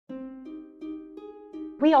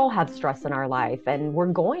we all have stress in our life and we're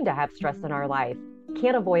going to have stress in our life.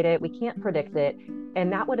 Can't avoid it. We can't predict it.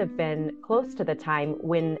 And that would have been close to the time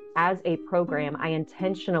when, as a program, I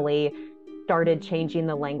intentionally started changing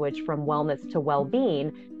the language from wellness to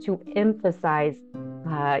well-being to emphasize,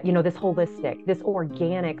 this holistic, this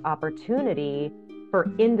organic opportunity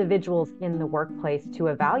for individuals in the workplace to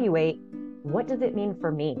evaluate, what does it mean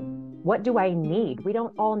for me? What do I need? We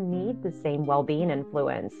don't all need the same well-being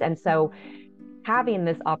influence. And so having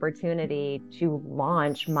this opportunity to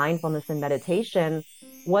launch mindfulness and meditation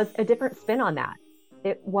was a different spin on that.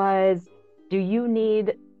 It was, do you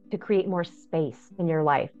need to create more space in your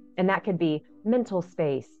life? And that could be mental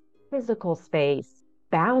space, physical space,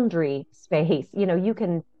 boundary space. You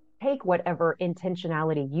can take whatever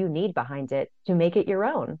intentionality you need behind it to make it your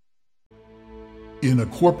own. In a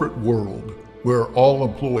corporate world where all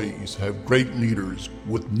employees have great leaders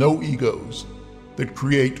with no egos that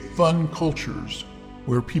create fun cultures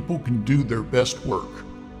where people can do their best work,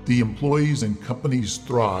 the employees and companies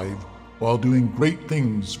thrive while doing great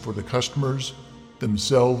things for the customers,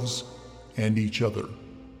 themselves, and each other.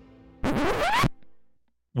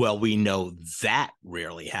 Well, we know that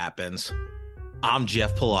rarely happens. I'm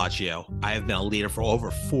Jeff Palacio. I have been a leader for over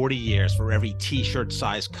 40 years for every t-shirt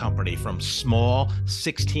size company, from small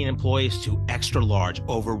 16 employees to extra large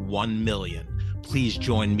over 1 million. Please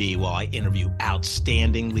join me while I interview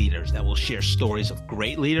outstanding leaders that will share stories of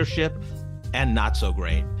great leadership and not so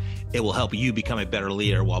great. It will help you become a better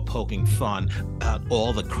leader while poking fun about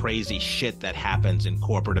all the crazy shit that happens in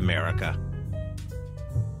corporate America.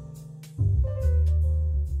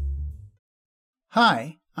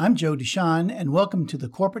 Hi, I'm Joe Deshawn, and welcome to the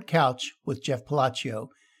Corporate Couch with Jeff Palacio.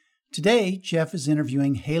 Today, Jeff is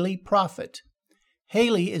interviewing Haley Profit.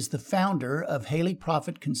 Haley is the founder of Haley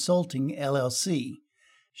Profit Consulting, LLC.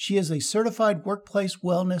 She is a certified workplace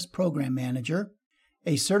wellness program manager,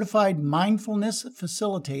 a certified mindfulness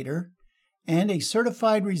facilitator, and a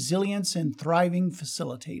certified resilience and thriving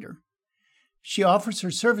facilitator. She offers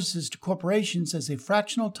her services to corporations as a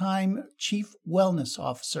fractional time chief wellness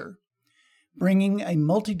officer, bringing a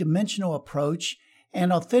multidimensional approach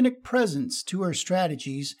and authentic presence to her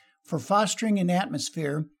strategies for fostering an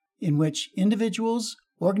atmosphere in which individuals,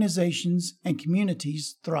 organizations, and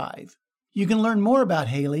communities thrive. You can learn more about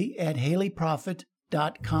Haley at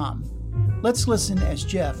haleyprofit.com. Let's listen as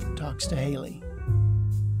Jeff talks to Haley.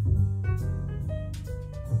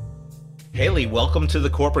 Haley, welcome to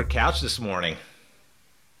the Corporate Couch this morning.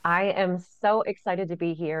 I am so excited to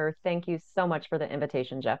be here. Thank you so much for the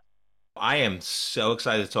invitation, Jeff. I am so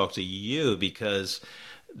excited to talk to you because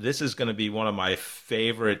this is going to be one of my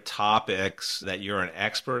favorite topics that you're an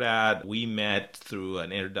expert at. We met through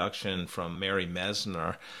an introduction from Mary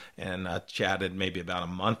Mesner and chatted maybe about a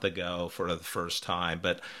month ago for the first time.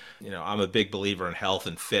 But, I'm a big believer in health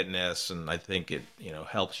and fitness, and I think it,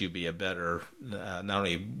 helps you be a better, not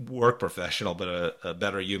only work professional, but a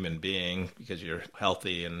better human being because you're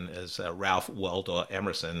healthy. And as Ralph Waldo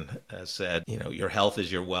Emerson has said, your health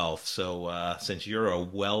is your wealth. So since you're a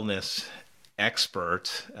wellness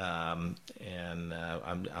expert, I'm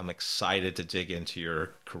excited to dig into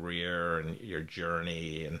your career and your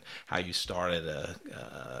journey and how you started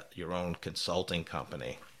your own consulting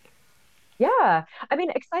company. Yeah,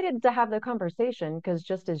 excited to have the conversation because,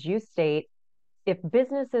 just as you state, if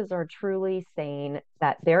businesses are truly saying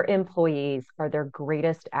that their employees are their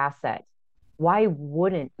greatest asset, why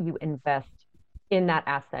wouldn't you invest in that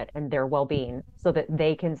asset and their well-being so that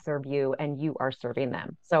they can serve you and you are serving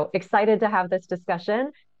them? So excited to have this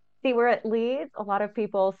discussion, see where it leads. A lot of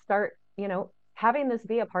people start, having this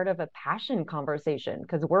be a part of a passion conversation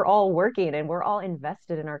because we're all working and we're all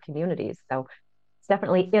invested in our communities. So it's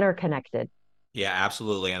definitely interconnected. Yeah,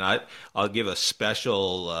 absolutely. And I'll give a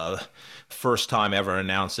special first time ever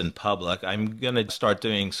announced in public. I'm going to start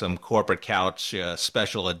doing some Corporate Couch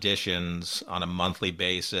special editions on a monthly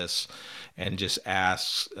basis and just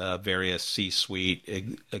ask various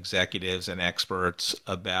C-suite executives and experts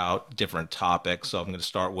about different topics. So I'm going to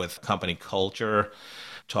start with company culture,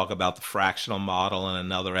 talk about the fractional model in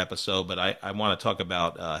another episode, but I want to talk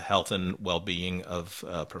about health and well-being of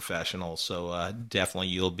professionals. So definitely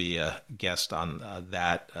you'll be a guest on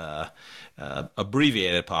that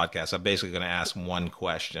abbreviated podcast. I'm basically going to ask one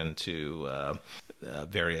question to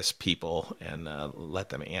various people and let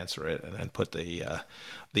them answer it, and then put the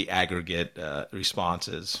aggregate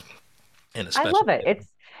responses in a special. I love it.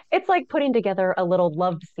 It's like putting together a little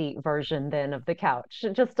love seat version then of the couch,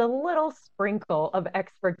 just a little sprinkle of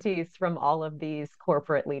expertise from all of these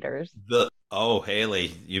corporate leaders.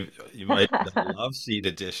 Haley, you might the love seat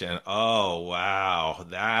edition. Oh wow,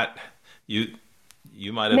 that you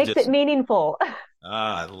might have makes it meaningful.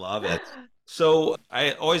 Ah, I love it. So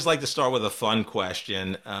I always like to start with a fun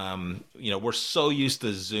question. We're so used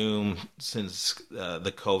to Zoom since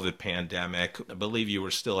the COVID pandemic. I believe you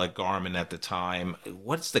were still at Garmin at the time.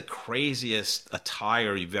 What's the craziest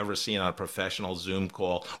attire you've ever seen on a professional Zoom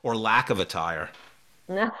call, or lack of attire?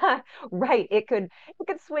 Right. It could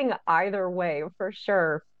swing either way for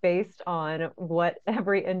sure, based on what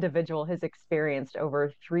every individual has experienced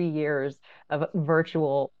over 3 years of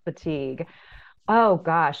virtual fatigue. Oh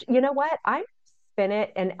gosh. You know what? I spin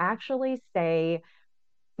it and actually say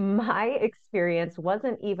my experience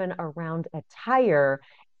wasn't even around attire.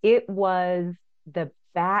 It was the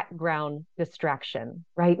background distraction,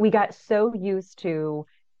 right? We got so used to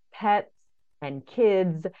pets and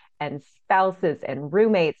kids and spouses and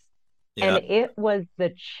roommates. And Yeah, it was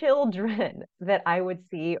the children that I would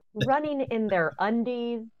see running in their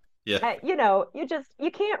undies. yeah,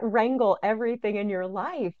 You can't wrangle everything in your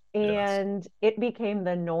life. yes. And it became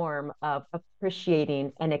the norm of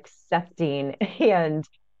appreciating and accepting. And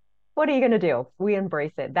what are you going to do? We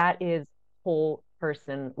embrace it. That is whole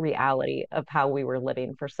person reality of how we were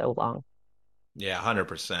living for so long. Yeah,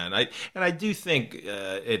 100%. I do think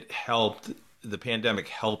it helped. The pandemic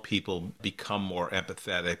helped people become more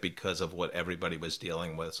empathetic because of what everybody was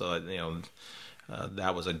dealing with. So,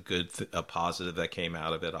 that was a positive that came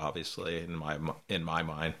out of it, obviously, in my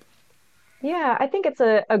mind. Yeah, I think it's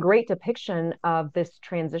a great depiction of this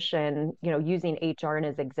transition, using HR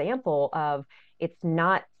as example of it's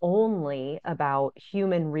not only about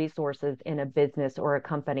human resources in a business or a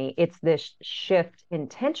company, it's this shift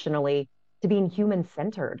intentionally to being human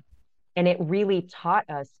centered. And it really taught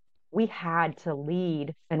us we had to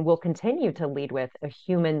lead and will continue to lead with a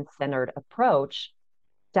human centered approach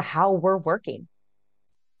to how we're working.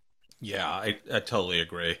 Yeah, I totally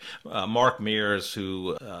agree. Mark Mears,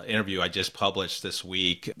 who interview I just published this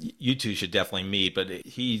week, you two should definitely meet. But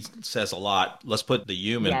he says a lot. Let's put the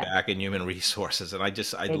human Yes, back in human resources, and I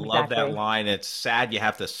love that exactly. line. It's sad you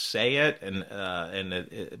have to say it,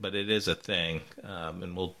 but it is a thing,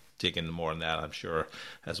 and we'll dig into more on that, I'm sure,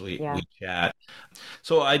 as we Yeah. chat.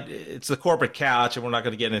 So it's the corporate couch, and we're not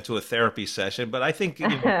going to get into a therapy session, but I think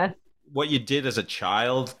what you did as a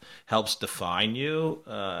child helps define you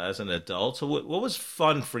as an adult. So, what was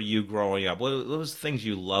fun for you growing up? What was the things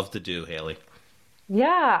you loved to do, Haley?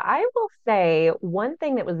 Yeah, I will say one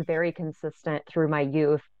thing that was very consistent through my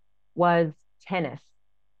youth was tennis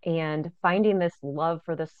and finding this love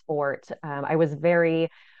for the sport. I was very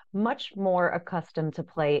much more accustomed to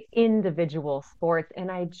play individual sports,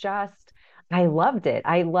 and I loved it.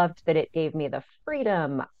 I loved that it gave me the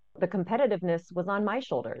freedom. The competitiveness was on my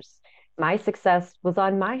shoulders. My success was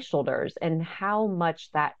on my shoulders, and how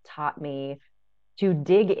much that taught me to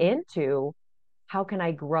dig into how can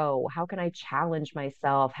I grow? How can I challenge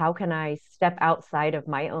myself? How can I step outside of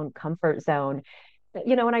my own comfort zone?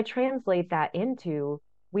 When I translate that into,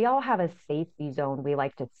 we all have a safety zone we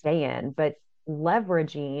like to stay in, but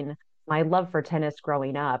leveraging my love for tennis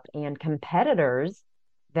growing up and competitors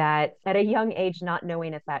that at a young age, not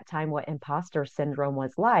knowing at that time what imposter syndrome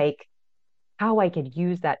was like, how I could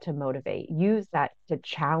use that to motivate, use that to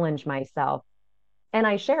challenge myself. And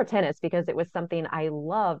I share tennis because it was something I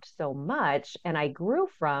loved so much and I grew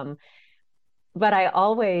from, but I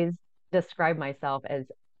always describe myself as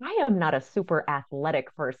I am not a super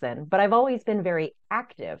athletic person, but I've always been very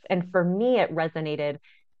active. And for me, it resonated.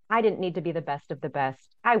 I didn't need to be the best of the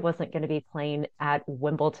best. I wasn't going to be playing at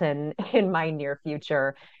Wimbledon in my near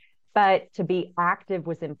future, but to be active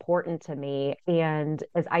was important to me. And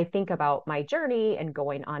as I think about my journey and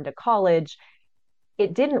going on to college,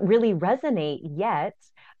 it didn't really resonate yet.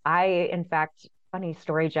 In fact, funny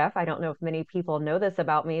story, Jeff, I don't know if many people know this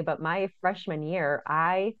about me, but my freshman year,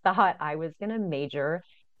 I thought I was going to major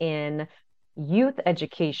in youth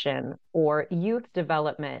education or youth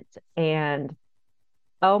development. And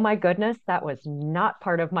oh my goodness, that was not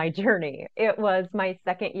part of my journey. It was my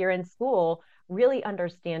second year in school, really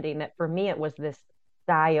understanding that for me, it was this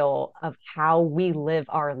style of how we live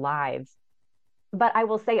our lives. But I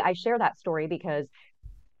will say I share that story because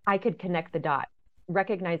I could connect the dots,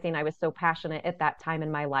 recognizing I was so passionate at that time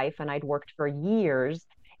in my life. And I'd worked for years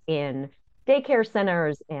in daycare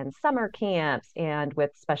centers and summer camps and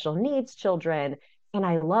with special needs children. And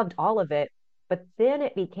I loved all of it. But then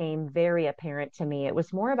it became very apparent to me. It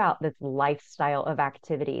was more about this lifestyle of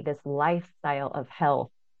activity, this lifestyle of health,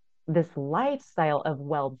 this lifestyle of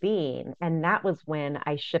well being. And that was when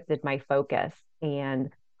I shifted my focus and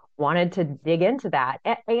wanted to dig into that.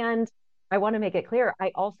 And I want to make it clear,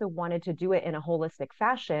 I also wanted to do it in a holistic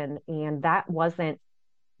fashion. And that wasn't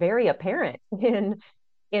very apparent in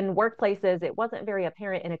in workplaces, it wasn't very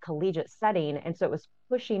apparent in a collegiate setting. And so it was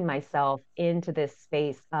pushing myself into this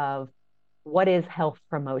space of what is health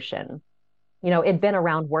promotion? It'd been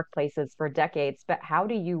around workplaces for decades, but how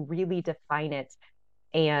do you really define it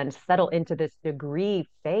and settle into this degree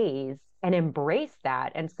phase and embrace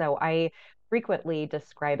that? And so I frequently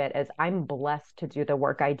describe it as I'm blessed to do the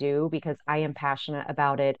work I do because I am passionate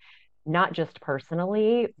about it, not just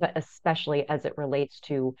personally, but especially as it relates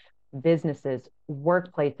to businesses,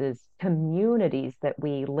 workplaces, communities that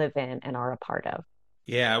we live in and are a part of.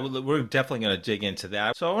 Yeah, we're definitely going to dig into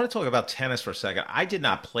that. So I want to talk about tennis for a second. I did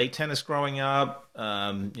not play tennis growing up.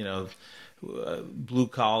 Blue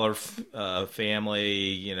collar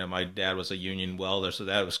family. My dad was a union welder, so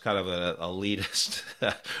that was kind of an elitist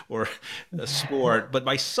or a sport. But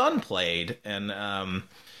my son played, and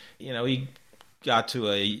he got to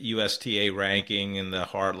a USTA ranking in the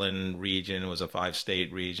Heartland region. It was a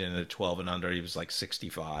 5-state region. At 12 and under, he was like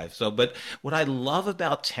 65. So, but what I love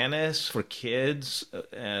about tennis for kids,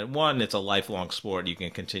 one, it's a lifelong sport. You can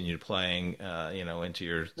continue playing, into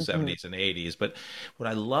your 70s and 80s. But what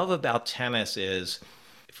I love about tennis is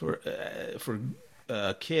for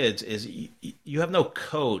kids is you have no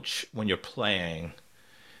coach when you're playing.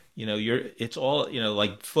 It's all,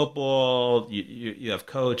 like football, you have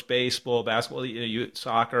coach, baseball, basketball,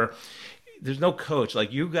 soccer. There's no coach.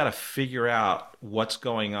 Like, you've got to figure out what's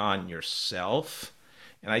going on yourself.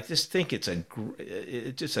 And I just think it's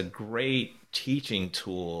just a great teaching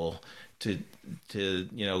tool to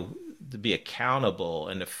be accountable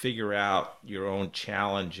and to figure out your own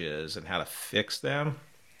challenges and how to fix them.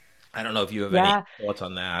 I don't know if you have any thoughts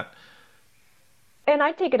on that. And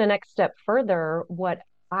I take it a next step further. What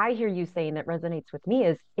I hear you saying that resonates with me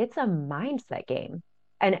is it's a mindset game.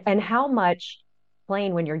 And how much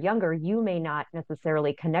playing when you're younger, you may not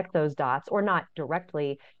necessarily connect those dots or not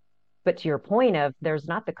directly, but to your point of there's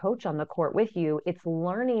not the coach on the court with you, it's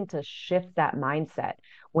learning to shift that mindset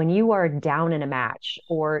when you are down in a match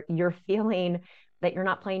or you're feeling that you're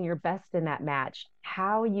not playing your best in that match,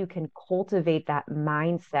 how you can cultivate that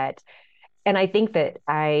mindset. And I think that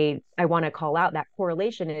I want to call out that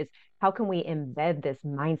correlation is how can we embed this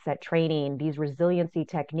mindset training, these resiliency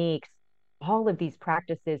techniques, all of these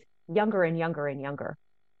practices younger and younger and younger.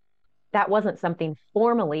 That wasn't something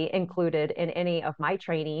formally included in any of my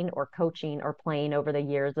training or coaching or playing over the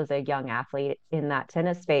years as a young athlete in that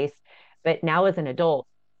tennis space. But now as an adult,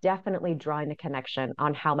 definitely drawing the connection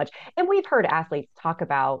on how much, and we've heard athletes talk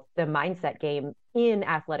about the mindset game in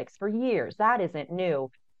athletics for years. That isn't new,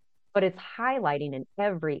 but it's highlighting in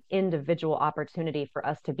every individual opportunity for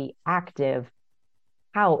us to be active,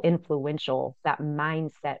 how influential that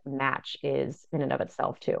mindset match is in and of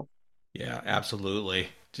itself too. Yeah, absolutely.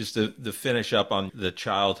 Just to finish up on the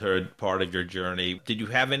childhood part of your journey, did you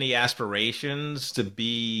have any aspirations to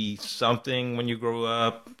be something when you grew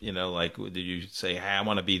up? Like, did you say, hey, I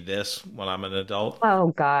want to be this when I'm an adult? Oh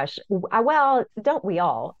gosh. Well, don't we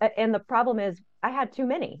all? And the problem is I had too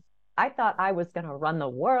many. I thought I was going to run the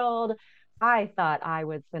world. I thought I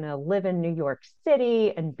was going to live in New York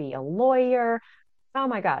City and be a lawyer. Oh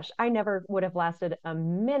my gosh, I never would have lasted a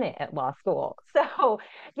minute at law school. So,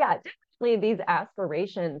 yeah, definitely these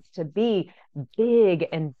aspirations to be big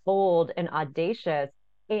and bold and audacious.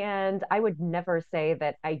 And I would never say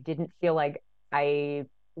that I didn't feel like I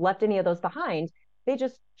left any of those behind. They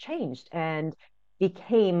just changed and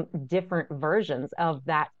became different versions of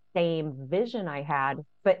that same vision I had,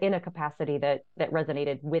 but in a capacity that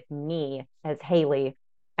resonated with me as Haley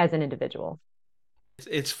as an individual.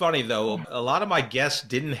 It's funny though, a lot of my guests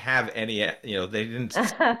didn't have any, they didn't,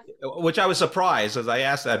 which I was surprised as I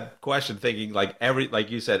asked that question thinking like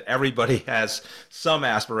you said, everybody has some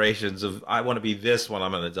aspirations of, I want to be this when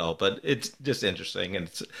I'm an adult, but it's just interesting and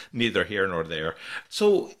it's neither here nor there.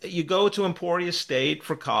 So you go to Emporia State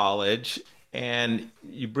for college and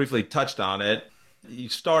you briefly touched on it. You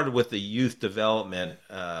started with the youth development,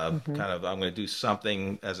 kind of, I'm going to do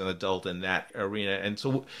something as an adult in that arena. And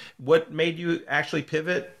so what made you actually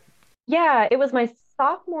pivot? Yeah, it was my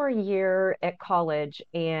sophomore year at college.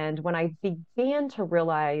 And when I began to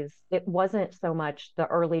realize it wasn't so much the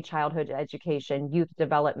early childhood education, youth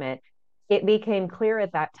development, it became clear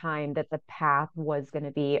at that time that the path was going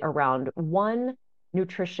to be around one,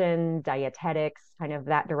 nutrition, dietetics, kind of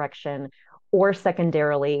that direction, or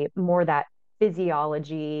secondarily, more that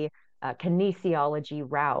physiology, kinesiology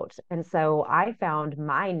route. And so I found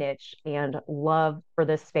my niche and love for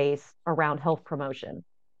this space around health promotion.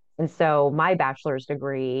 And so my bachelor's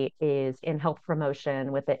degree is in health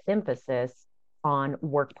promotion with an emphasis on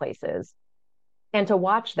workplaces. And to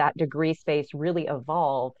watch that degree space really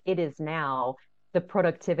evolve, it is now the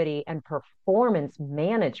productivity and performance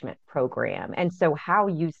management program. And so how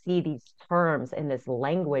you see these terms and this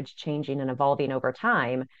language changing and evolving over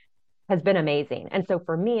time has been amazing. And so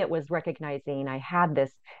for me, it was recognizing I had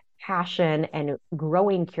this passion and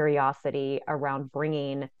growing curiosity around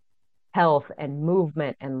bringing health and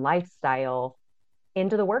movement and lifestyle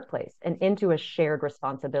into the workplace and into a shared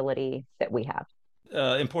responsibility that we have.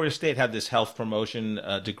 Emporia State had this health promotion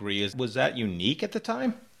degree. Was that unique at the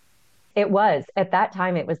time? It was. At that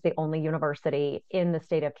time, it was the only university in the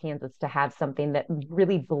state of Kansas to have something that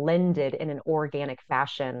really blended in an organic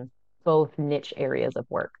fashion both niche areas of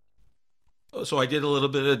work. So I did a little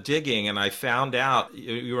bit of digging and I found out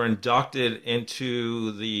you were inducted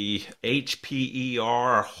into the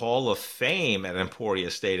HPER Hall of Fame at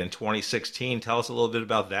Emporia State in 2016. Tell us a little bit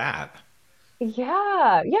about that.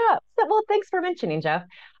 Yeah. Well, thanks for mentioning, Jeff.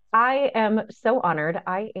 I am so honored.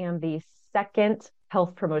 I am the second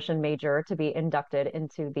health promotion major to be inducted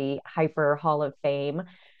into the Hyper Hall of Fame.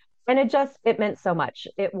 And it meant so much.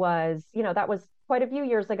 It was, that was quite a few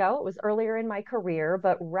years ago. It was earlier in my career,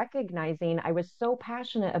 but recognizing I was so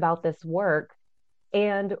passionate about this work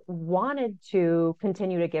and wanted to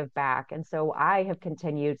continue to give back. And so I have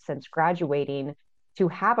continued since graduating to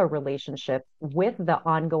have a relationship with the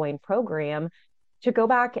ongoing program to go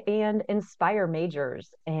back and inspire majors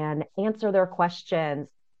and answer their questions,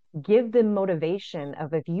 give them motivation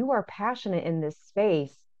of if you are passionate in this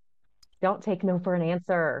space, don't take no for an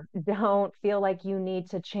answer. Don't feel like you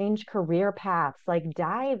need to change career paths. Like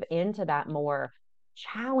dive into that more,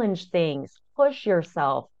 challenge things, push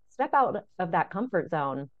yourself, step out of that comfort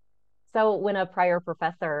zone. So when a prior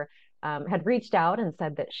professor had reached out and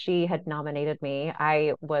said that she had nominated me,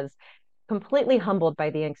 I was completely humbled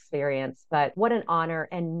by the experience, but what an honor.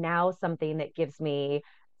 And now something that gives me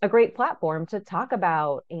a great platform to talk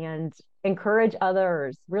about and encourage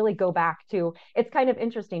others, really go back to. It's kind of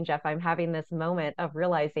interesting, Jeff. I'm having this moment of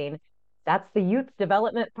realizing that's the youth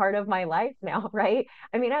development part of my life now, right?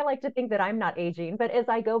 I mean, I like to think that I'm not aging, but as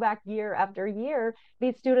I go back year after year,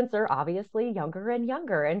 these students are obviously younger and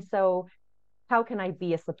younger. And so how can I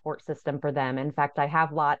be a support system for them? In fact, I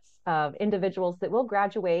have lots of individuals that will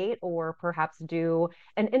graduate or perhaps do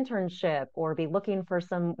an internship or be looking for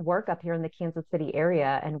some work up here in the Kansas City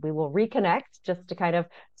area. And we will reconnect just to kind of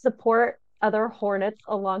support other Hornets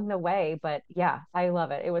along the way. But yeah, I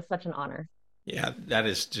love it. It was such an honor. Yeah, that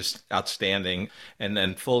is just outstanding. And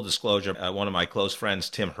then full disclosure, one of my close friends,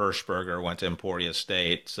 Tim Hirschberger, went to Emporia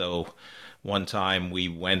State. So one time we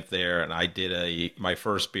went there and I did my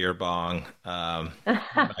first beer bong in my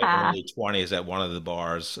early 20s at one of the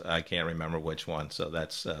bars. I can't remember which one. So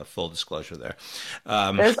that's full disclosure there.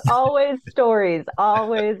 There's always stories,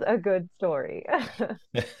 always a good story.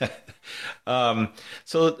 um,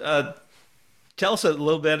 so tell us a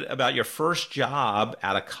little bit about your first job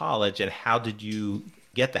out of college and how did you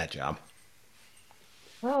get that job?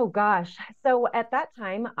 Oh gosh. So at that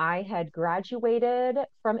time, I had graduated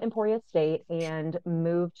from Emporia State and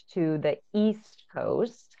moved to the East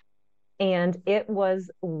Coast. And it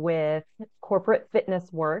was with Corporate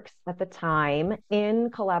Fitness Works at the time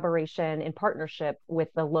in collaboration, in partnership with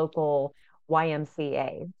the local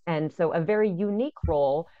YMCA. And so a very unique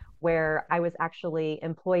role where I was actually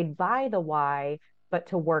employed by the Y, but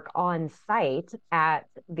to work on site at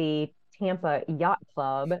the Tampa Yacht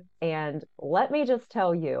Club. And let me just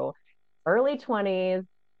tell you, early 20s,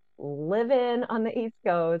 living on the East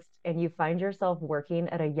Coast, and you find yourself working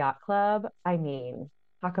at a yacht club. I mean,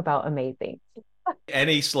 talk about amazing.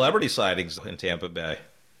 Any celebrity sightings in Tampa Bay?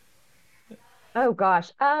 Oh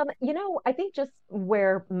gosh. I think just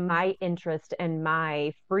where my interest and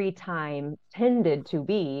my free time tended to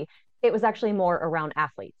be, it was actually more around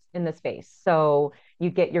athletes in the space. So you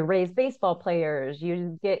get your Rays baseball players,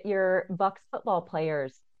 you get your Bucks football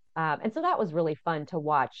players. And so that was really fun to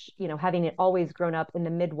watch, having it always grown up in the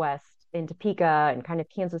Midwest, in Topeka and kind of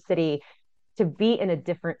Kansas City, to be in a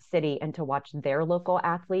different city and to watch their local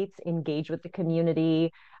athletes engage with the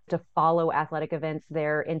community, to follow athletic events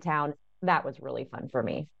there in town. That was really fun for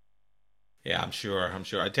me. Yeah, I'm sure. I'm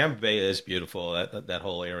sure. Tampa Bay is beautiful. That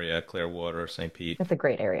whole area, Clearwater, St. Pete. It's a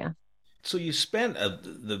great area. So you spent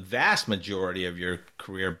the vast majority of your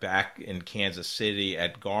career back in Kansas City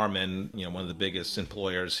at Garmin, one of the biggest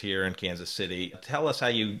employers here in Kansas City. Tell us how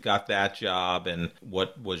you got that job and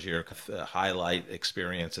what was your highlight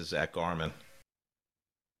experiences at Garmin?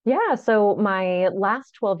 Yeah, so my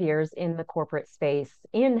last 12 years in the corporate space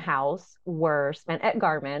in-house were spent at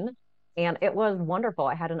Garmin, and it was wonderful.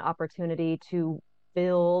 I had an opportunity to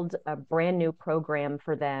build a brand new program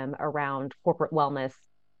for them around corporate wellness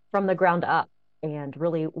from the ground up and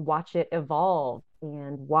really watch it evolve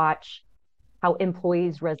and watch how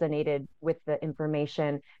employees resonated with the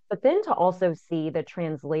information, but then to also see the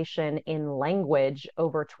translation in language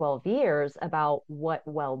over 12 years about what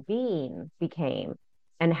well-being became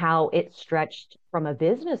and how it stretched from a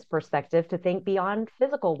business perspective to think beyond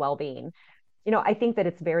physical well-being. I think that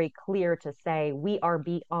it's very clear to say we are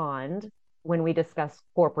beyond, when we discuss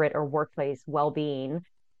corporate or workplace well-being,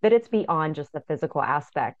 that it's beyond just the physical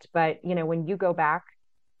aspect. But, when you go back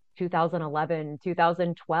 2011,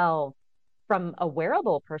 2012, from a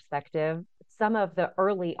wearable perspective, some of the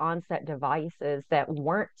early onset devices that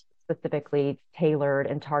weren't specifically tailored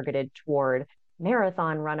and targeted toward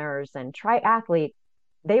marathon runners and triathletes,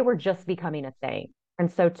 they were just becoming a thing.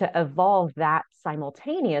 And so to evolve that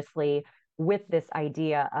simultaneously with this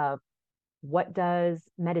idea of what does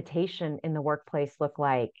meditation in the workplace look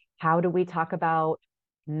like? How do we talk about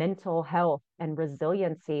mental health and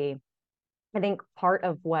resiliency? I think part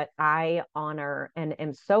of what I honor and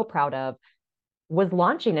am so proud of was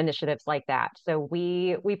launching initiatives like that. So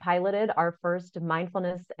we piloted our first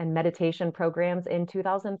mindfulness and meditation programs in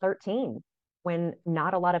 2013, when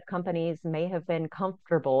not a lot of companies may have been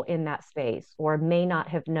comfortable in that space or may not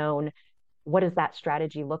have known what does that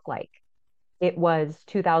strategy look like. It was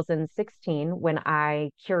 2016 when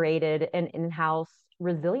I curated an in-house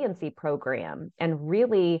resiliency program and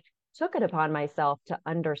really took it upon myself to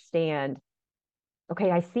understand,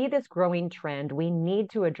 okay, I see this growing trend. We need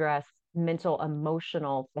to address mental,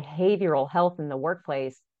 emotional, behavioral health in the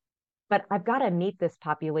workplace, but I've got to meet this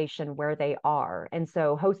population where they are. And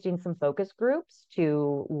so hosting some focus groups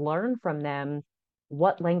to learn from them,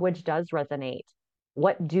 what language does resonate?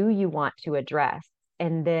 What do you want to address?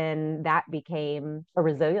 And then that became a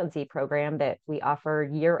resiliency program that we offer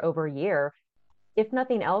year over year, if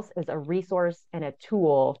nothing else, as a resource and a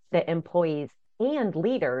tool that employees and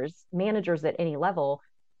leaders, managers at any level,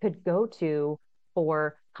 could go to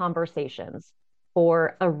for conversations,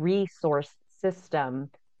 for a resource system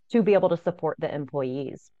to be able to support the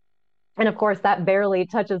employees. And of course, that barely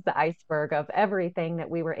touches the iceberg of everything that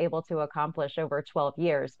we were able to accomplish over 12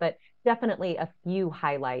 years, but definitely a few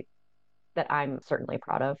highlights that I'm certainly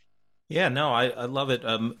proud of. Yeah, no, I love it.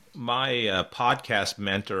 My podcast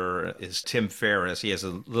mentor is Tim Ferriss. He has a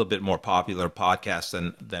little bit more popular podcast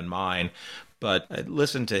than mine, but I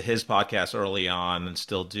listened to his podcast early on and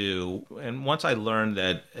still do. And once I learned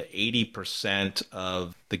that 80%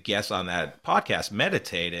 of the guests on that podcast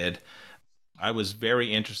meditated, I was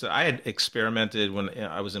very interested. I had experimented when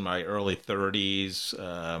I was in my early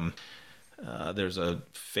 30s. There's a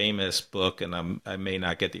famous book, and I may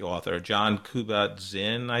not get the author, John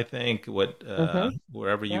Kabat-Zinn, I think.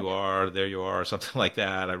 Wherever you are, there you are, something like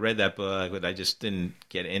that. I read that book, but I just didn't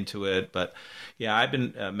get into it. But yeah, I've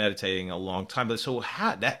been meditating a long time. But so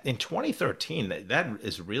that in 2013, that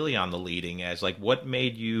is really on the leading edge. Like, what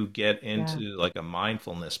made you get into like a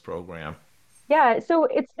mindfulness program? Yeah, so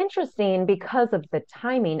it's interesting because of the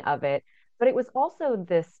timing of it, but it was also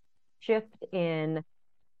this shift in,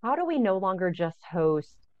 how do we no longer just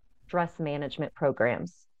host stress management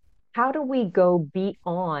programs? How do we go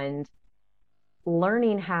beyond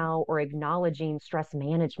learning how or acknowledging stress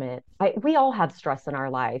management? We all have stress in our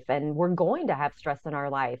life, and we're going to have stress in our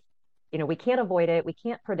life. We can't avoid it, we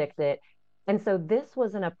can't predict it. And so this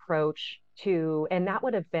was an approach to, and that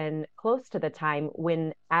would have been close to the time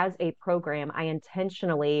when, as a program, I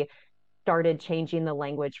intentionally started changing the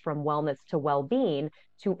language from wellness to well-being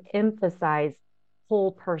to emphasize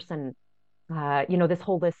whole person, this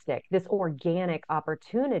holistic, this organic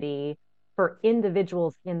opportunity for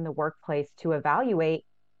individuals in the workplace to evaluate,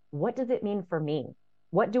 what does it mean for me?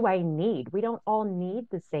 What do I need? We don't all need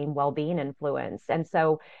the same well-being influence. And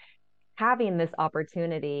so having this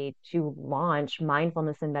opportunity to launch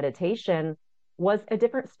mindfulness and meditation was a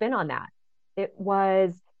different spin on that. It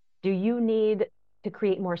was, do you need to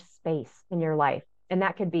create more space in your life? And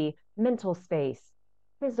that could be mental space,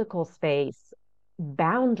 physical space,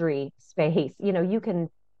 boundary space. You can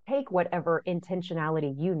take whatever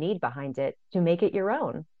intentionality you need behind it to make it your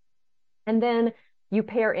own. And then you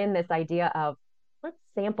pair in this idea of, let's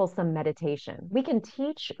sample some meditation. We can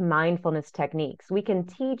teach mindfulness techniques. We can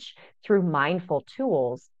teach through mindful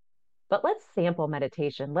tools, but let's sample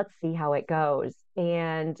meditation. Let's see how it goes.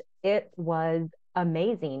 And it was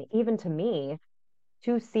amazing, even to me,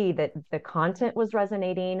 to see that the content was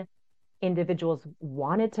resonating, individuals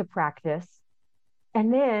wanted to practice.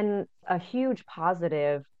 And then a huge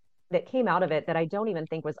positive that came out of it that I don't even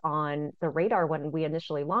think was on the radar when we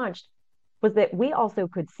initially launched was that we also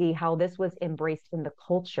could see how this was embraced in the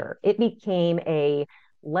culture. It became a,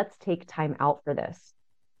 let's take time out for this.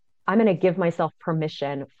 I'm going to give myself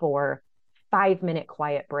permission for 5-minute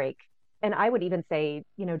quiet break. And I would even say,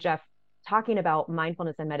 Jeff, talking about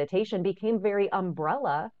mindfulness and meditation became very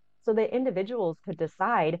umbrella so that individuals could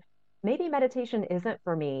decide maybe meditation isn't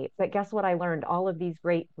for me. But guess what? I learned all of these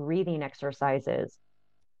great breathing exercises,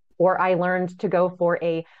 or I learned to go for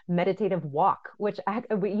a meditative walk, which,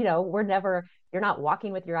 you're not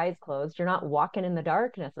walking with your eyes closed. You're not walking in the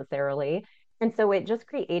dark necessarily. And so it just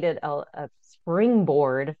created a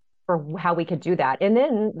springboard for how we could do that. And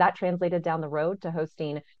then that translated down the road to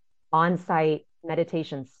hosting on-site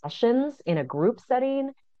meditation sessions in a group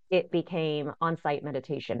setting. It became on-site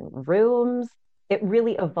meditation rooms. It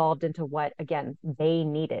really evolved into what, again, they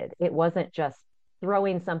needed. It wasn't just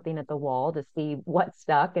throwing something at the wall to see what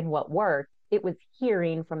stuck and what worked. It was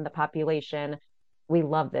hearing from the population, we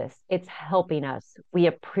love this. It's helping us. We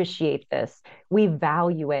appreciate this. We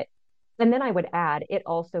value it. And then I would add, it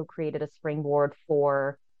also created a springboard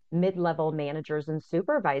for mid-level managers and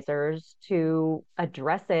supervisors to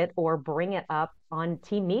address it or bring it up on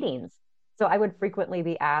team meetings. So I would frequently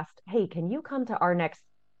be asked, hey, can you come to our next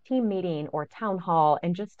team meeting or town hall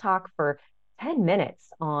and just talk for 10 minutes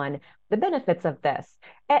on the benefits of this?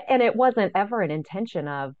 And it wasn't ever an intention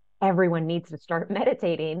of everyone needs to start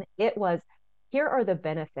meditating. It was, here are the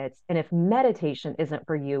benefits. And if meditation isn't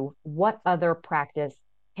for you, what other practice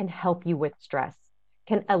can help you with stress,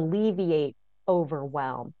 can alleviate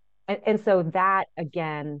overwhelm? And so that,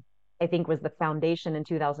 again, I think was the foundation in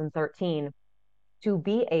 2013 to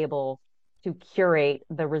be able to curate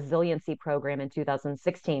the resiliency program in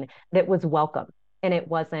 2016 that was welcome. And it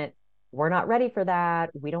wasn't, we're not ready for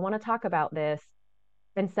that. We don't want to talk about this.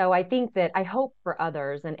 And so I think that I hope for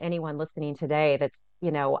others and anyone listening today that,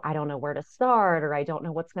 I don't know where to start or I don't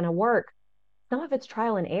know what's going to work. Some of it's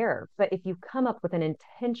trial and error. But if you come up with an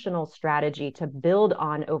intentional strategy to build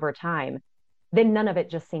on over time, then none of it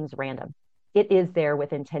just seems random. It is there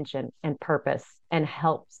with intention and purpose and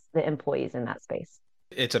helps the employees in that space.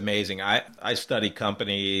 It's amazing. I study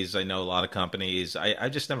companies. I know a lot of companies. I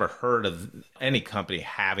just never heard of any company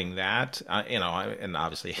having that. And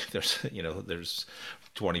obviously there's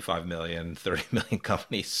 25 million, 30 million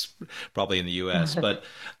companies probably in the US. But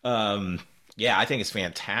I think it's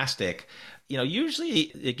fantastic.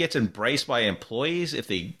 Usually it gets embraced by employees if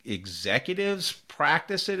the executives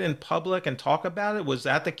practice it in public and talk about it. Was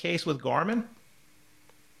that the case with Garmin?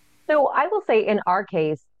 So I will say in our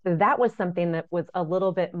case, that was something that was a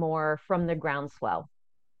little bit more from the groundswell.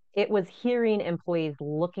 It was hearing employees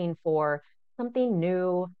looking for something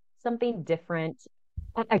new, something different.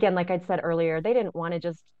 Again, like I said earlier, they didn't want to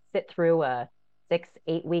just sit through a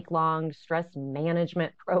 6-8 week long stress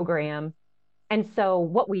management program. And so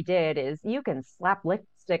what we did is you can slap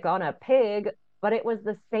lipstick on a pig, but it was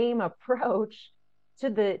the same approach to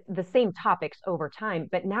the same topics over time,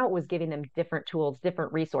 but now it was giving them different tools,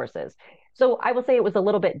 different resources. So I will say it was a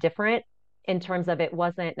little bit different in terms of it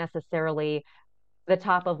wasn't necessarily the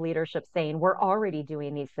top of leadership saying we're already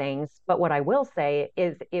doing these things. But what I will say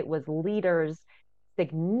is it was leaders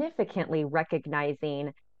significantly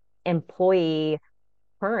recognizing employee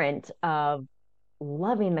current of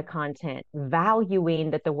loving the content,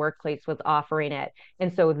 valuing that the workplace was offering it.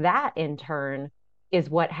 And so that in turn is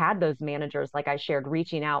what had those managers, like I shared,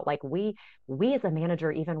 reaching out, like we as a manager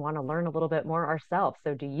even want to learn a little bit more ourselves.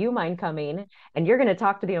 So do you mind coming? And you're going to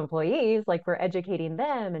talk to the employees, like we're educating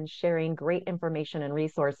them and sharing great information and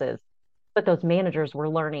resources. But those managers were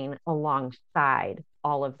learning alongside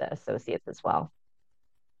all of the associates as well.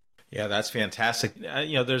 Yeah, that's fantastic.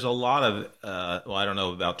 There's a lot of, I don't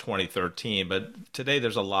know about 2013, but today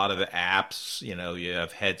there's a lot of apps. You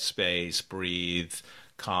have Headspace, Breathe,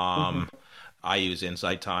 Calm. Mm-hmm. I use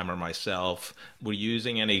Insight Timer myself. Were you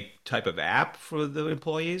using any type of app for the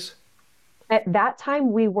employees? At that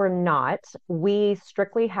time, we were not. We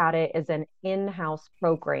strictly had it as an in-house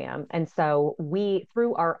program. And so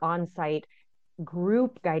through our on-site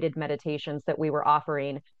group guided meditations that we were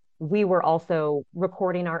offering, we were also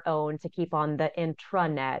recording our own to keep on the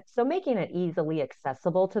intranet. So making it easily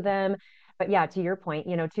accessible to them. But yeah, to your point,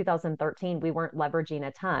 2013, we weren't leveraging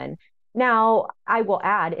a ton. Now, I will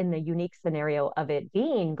add, in the unique scenario of it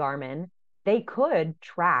being Garmin, they could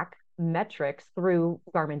track metrics through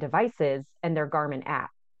Garmin devices and their Garmin app,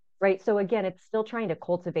 right? So again, it's still trying to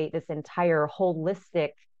cultivate this entire holistic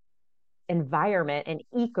environment and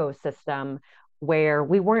ecosystem where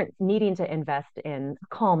we weren't needing to invest in a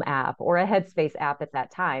Calm app or a Headspace app at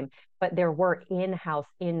that time, but there were in-house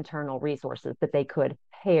internal resources that they could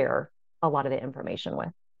pair a lot of the information with.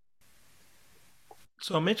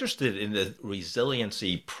 So I'm interested in the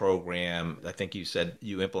resiliency program. I think you said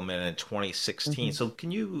you implemented in 2016. Mm-hmm. So can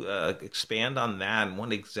you expand on that and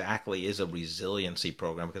what exactly is a resiliency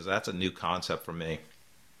program? Because that's a new concept for me.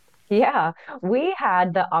 Yeah, we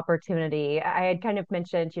had the opportunity. I had kind of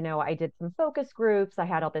mentioned, I did some focus groups, I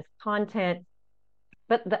had all this content,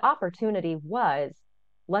 but the opportunity was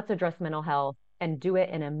let's address mental health and do it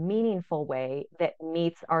in a meaningful way that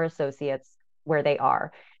meets our associates where they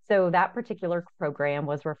are. So that particular program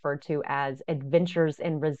was referred to as Adventures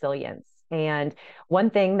in Resilience. And one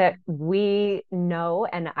thing that we know,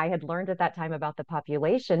 and I had learned at that time about the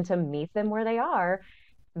population to meet them where they are,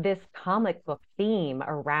 this comic book theme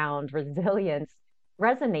around resilience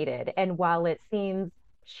resonated. And while it seems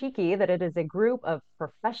cheeky that it is a group of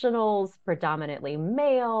professionals, predominantly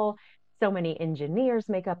male, so many engineers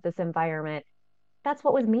make up this environment, that's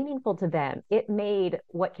what was meaningful to them. It made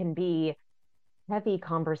what can be heavy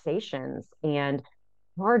conversations and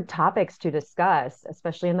hard topics to discuss,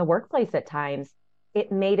 especially in the workplace at times,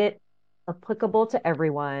 it made it applicable to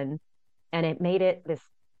everyone. And it made it this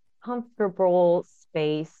comfortable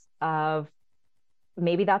space of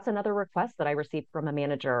maybe that's another request that I received from a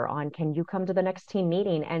manager on can you come to the next team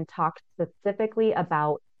meeting and talk specifically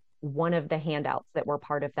about one of the handouts that were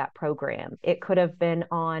part of that program. It could have been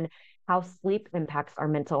on how sleep impacts our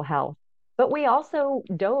mental health. But we also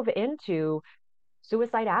dove into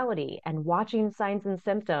suicidality and watching signs and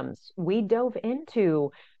symptoms. We dove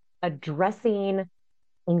into addressing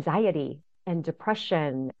anxiety and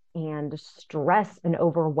depression and stress and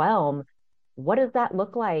overwhelm. What does that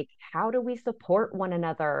look like? How do we support one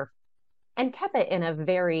another? And kept it in a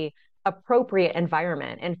very appropriate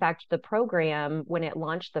environment. In fact, the program, when it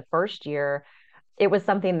launched the first year, it was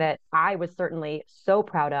something that I was certainly so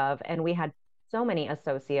proud of. And we had so many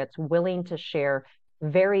associates willing to share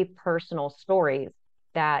very personal stories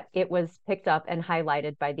that it was picked up and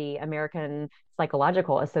highlighted by the American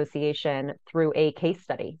Psychological Association through a case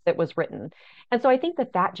study that was written. And so I think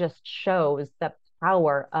that that just shows the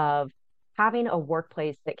power of having a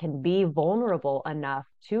workplace that can be vulnerable enough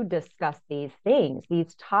to discuss these things,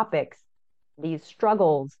 these topics, these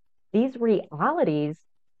struggles, these realities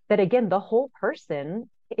that, again, the whole person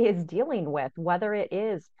is dealing with, whether it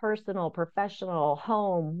is personal, professional,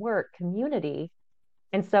 home, work, community.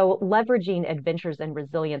 And so leveraging Adventures in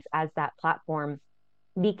Resilience as that platform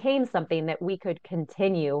became something that we could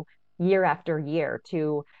continue year after year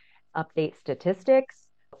to update statistics,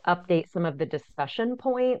 update some of the discussion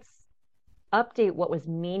points, update what was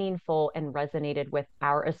meaningful and resonated with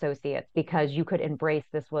our associates because you could embrace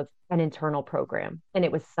this was an internal program and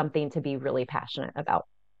it was something to be really passionate about.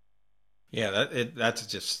 Yeah, that's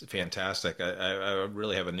just fantastic. I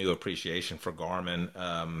really have a new appreciation for Garmin.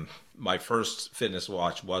 My first fitness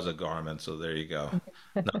watch was a Garmin, so there you go.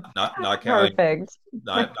 Not counting Perfect.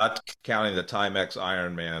 not counting the Timex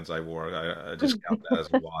Ironmans I wore. I just count that as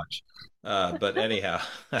a watch. But anyhow,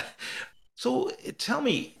 so tell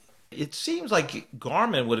me, it seems like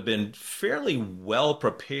Garmin would have been fairly well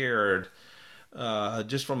prepared,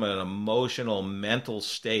 just from an emotional, mental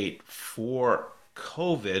state for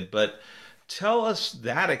COVID, but tell us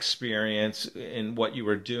that experience in what you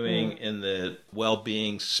were doing in the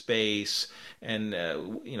well-being space and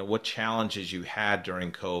what challenges you had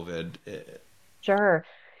during COVID. Sure.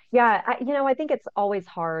 Yeah, I think it's always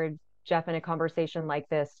hard, Jeff, in a conversation like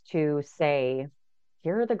this to say,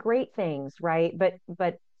 here are the great things, right?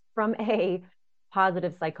 But from a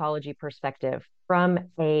positive psychology perspective, from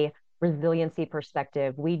a resiliency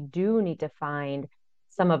perspective, we do need to find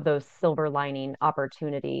some of those silver lining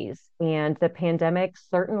opportunities. And the pandemic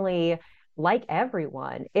certainly, like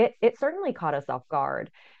everyone, it certainly caught us off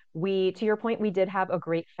guard. We, to your point, we did have a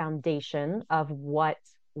great foundation of what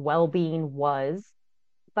well-being was,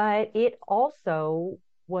 but it also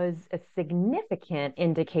was a significant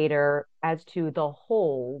indicator as to the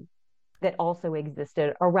whole that also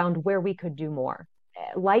existed around where we could do more.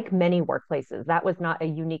 Like many workplaces, that was not a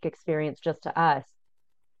unique experience just to us,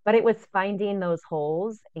 but it was finding those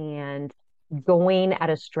holes and going at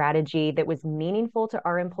a strategy that was meaningful to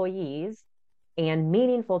our employees and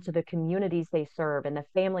meaningful to the communities they serve and the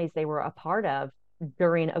families they were a part of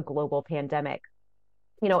during a global pandemic.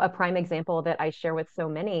 A prime example that I share with so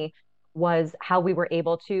many was how we were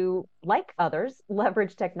able to, like others,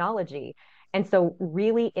 leverage technology. And so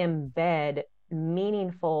really embed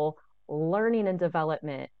meaningful learning and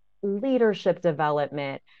development, leadership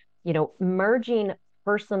development, merging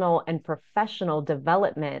personal and professional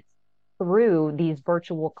development through these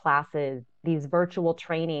virtual classes, these virtual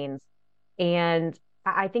trainings. And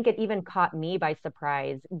I think it even caught me by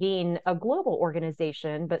surprise being a global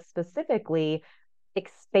organization, but specifically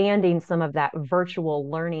expanding some of that virtual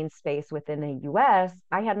learning space within the US.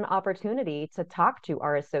 I had an opportunity to talk to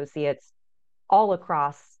our associates all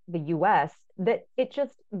across the US, that it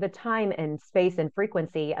just, the time and space and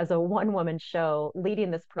frequency as a one woman show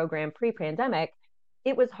leading this program pre pandemic,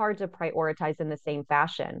 it was hard to prioritize in the same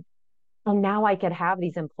fashion. And now I could have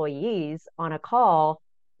these employees on a call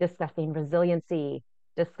discussing resiliency,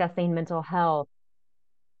 discussing mental health,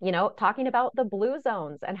 talking about the blue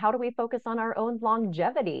zones and how do we focus on our own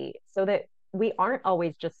longevity so that we aren't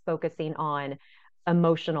always just focusing on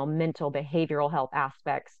emotional, mental, behavioral health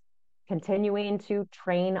aspects, continuing to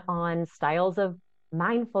train on styles of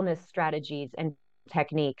mindfulness strategies and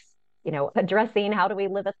techniques, addressing how do we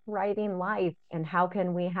live a thriving life and how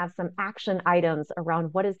can we have some action items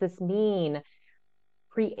around what does this mean,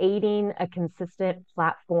 creating a consistent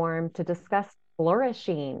platform to discuss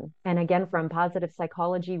flourishing. And again, from positive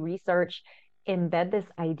psychology research, embed this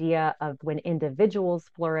idea of when individuals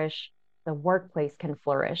flourish, the workplace can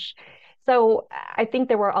flourish. So I think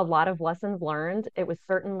there were a lot of lessons learned. It was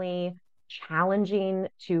certainly challenging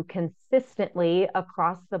to consistently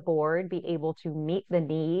across the board be able to meet the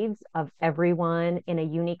needs of everyone in a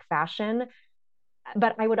unique fashion.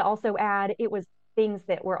 But I would also add it was things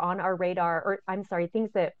that were on our radar, or I'm sorry,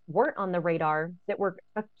 things that weren't on the radar that were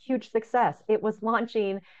a huge success. It was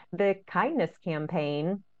launching the kindness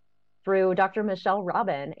campaign through Dr. Michelle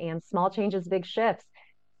Robin and Small Changes, Big Shifts.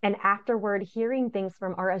 And afterward, hearing things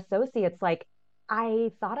from our associates like,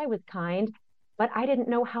 I thought I was kind, but I didn't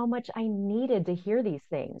know how much I needed to hear these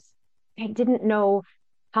things. I didn't know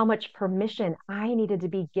how much permission I needed to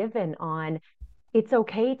be given on it's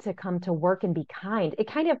okay to come to work and be kind. It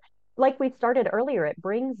kind of, like we started earlier, it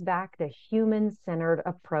brings back the human-centered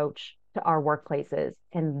approach to our workplaces.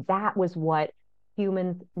 And that was what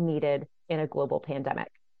humans needed in a global pandemic.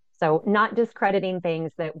 So not discrediting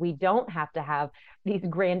things that we don't have to have these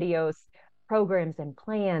grandiose programs and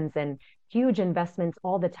plans and huge investments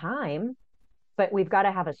all the time, but we've got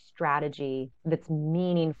to have a strategy that's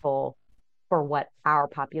meaningful for what our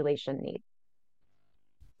population needs.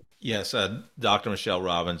 Yes, Dr. Michelle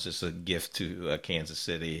Robbins is a gift to Kansas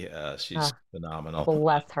City. She's phenomenal.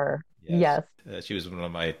 Bless her. Yes. She was one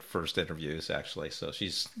of my first interviews, actually. So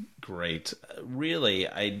she's great. Really,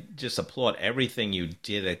 I just applaud everything you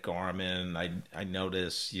did at Garmin. I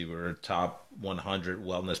noticed you were top 100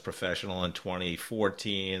 wellness professional in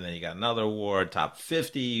 2014. Then you got another award, top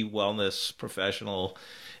 50 wellness professional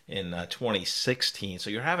in 2016.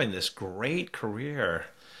 So you're having this great career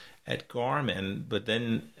at Garmin, but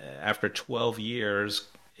then after 12 years,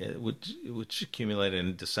 which accumulated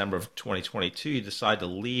in December of 2022, you decide to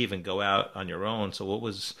leave and go out on your own. So what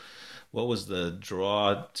was the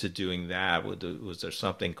draw to doing that? Was there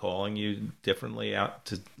something calling you differently out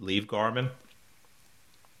to leave Garmin?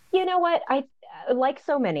 You know what? I, like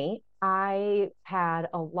so many, I had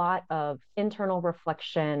a lot of internal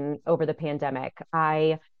reflection over the pandemic.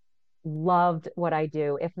 I loved what I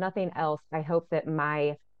do. If nothing else, I hope that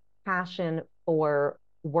my passion for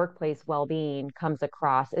workplace well-being comes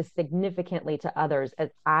across as significantly to others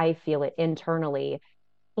as I feel it internally.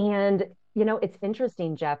 And, it's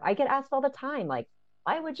interesting, Jeff. I get asked all the time, like,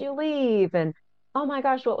 why would you leave? And, oh my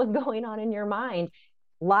gosh, what was going on in your mind?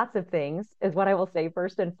 Lots of things is what I will say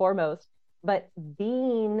first and foremost. But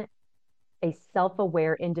being a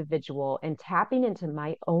self-aware individual and tapping into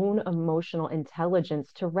my own emotional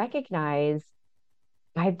intelligence to recognize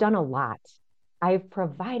I've done a lot. I've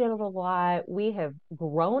provided a lot. We have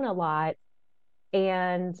grown a lot.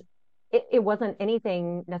 And it wasn't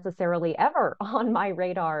anything necessarily ever on my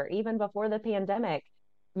radar, even before the pandemic.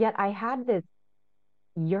 Yet I had this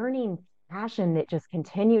yearning passion that just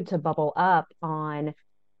continued to bubble up on,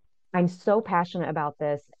 I'm so passionate about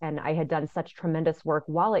this. And I had done such tremendous work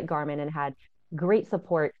while at Garmin and had great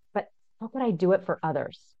support, but how could I do it for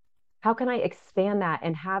others? How can I expand that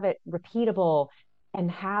and have it repeatable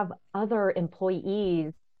and have other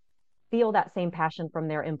employees feel that same passion from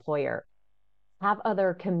their employer? Have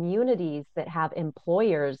other communities that have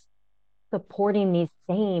employers supporting these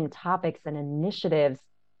same topics and initiatives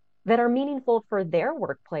that are meaningful for their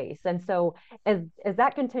workplace. And so as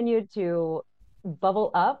that continued to bubble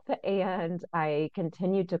up and I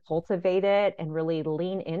continued to cultivate it and really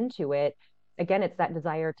lean into it, again, it's that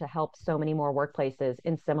desire to help so many more workplaces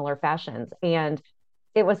in similar fashions. And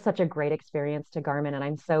it was such a great experience to Garmin. And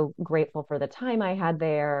I'm so grateful for the time I had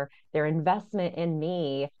there, their investment in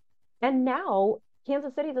me. And now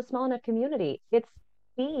Kansas City is a small enough community. It's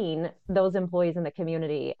seen those employees in the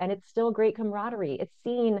community and it's still great camaraderie. It's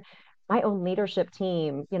seen my own leadership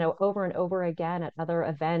team, over and over again at other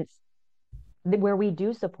events where we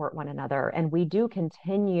do support one another and we do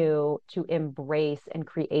continue to embrace and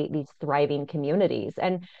create these thriving communities.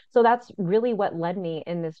 And so that's really what led me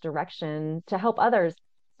in this direction to help others.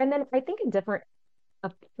 And then I think a different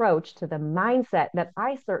approach to the mindset that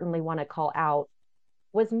I certainly want to call out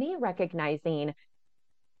was me recognizing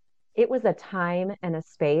it was a time and a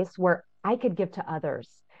space where I could give to others.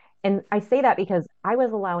 And I say that because I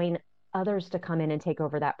was allowing others to come in and take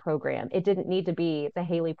over that program. It didn't need to be the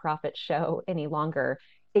Haley Profit show any longer.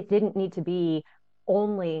 It didn't need to be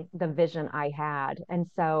only the vision I had. And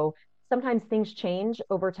so sometimes things change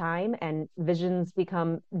over time and visions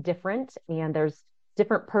become different, and there's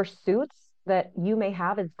different pursuits that you may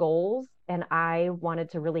have as goals. And I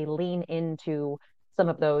wanted to really lean into some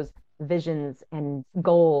of those visions and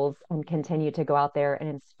goals and continue to go out there and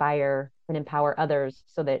inspire and empower others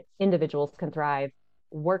so that individuals can thrive,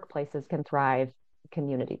 workplaces can thrive,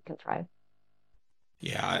 communities can thrive.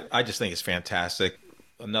 Yeah, I just think it's fantastic.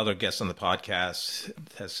 Another guest on the podcast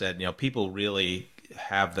has said, people really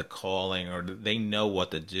have the calling, or they know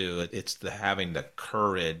what to do. It's the having the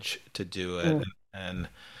courage to do it.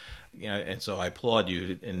 And so I applaud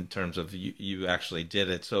you in terms of you actually did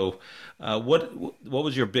it. So what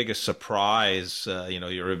was your biggest surprise?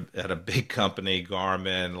 You're at a big company,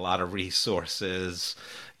 Garmin, a lot of resources,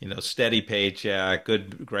 steady paycheck,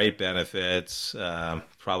 great benefits,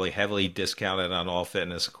 probably heavily discounted on all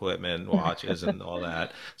fitness equipment, watches and all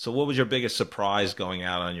that. So what was your biggest surprise going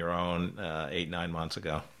out on your own 8-9 months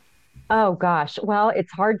ago? Oh gosh. Well,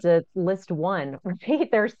 it's hard to list one, right?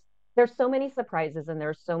 There's so many surprises and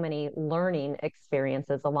there's so many learning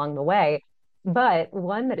experiences along the way. But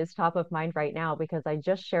one that is top of mind right now, because I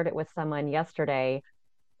just shared it with someone yesterday,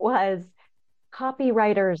 was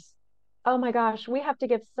copywriters. Oh my gosh, we have to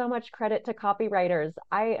give so much credit to copywriters.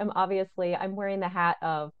 I'm wearing the hat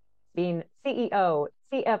of being CEO,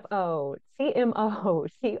 CFO, CMO,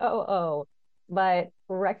 COO, but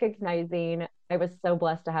recognizing I was so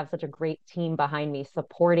blessed to have such a great team behind me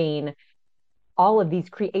supporting all of these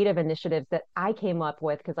creative initiatives that I came up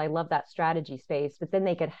with because I love that strategy space, but then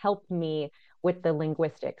they could help me with the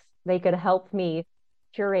linguistics. They could help me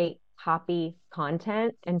curate copy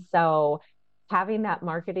content. And so having that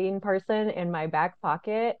marketing person in my back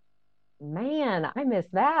pocket, man, I miss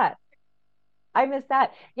that. I miss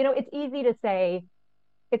that. It's easy to say,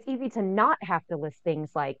 it's easy to not have to list things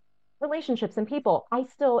like relationships and people. I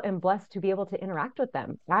still am blessed to be able to interact with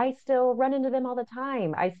them. I still run into them all the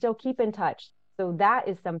time. I still keep in touch. So that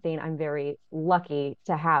is something I'm very lucky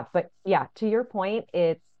to have. But yeah, to your point,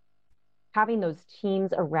 it's having those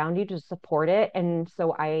teams around you to support it. And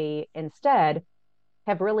so I instead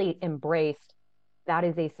have really embraced that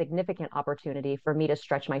is a significant opportunity for me to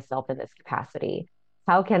stretch myself in this capacity.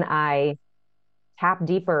 How can I tap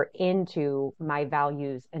deeper into my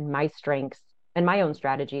values and my strengths and my own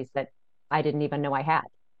strategies that I didn't even know I had?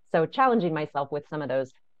 So challenging myself with some of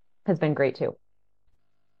those has been great too.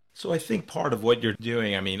 So I think part of what you're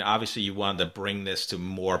doing, obviously you wanted to bring this to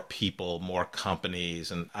more people, more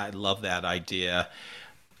companies, and I love that idea.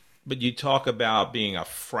 But you talk about being a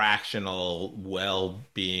fractional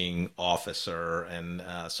well-being officer. And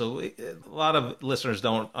so a lot of listeners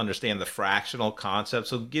don't understand the fractional concept.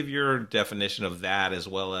 So give your definition of that, as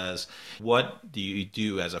well as what do you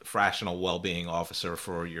do as a fractional well-being officer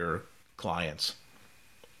for your clients?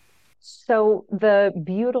 So the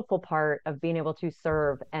beautiful part of being able to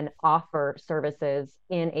serve and offer services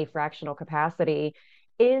in a fractional capacity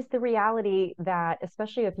is the reality that,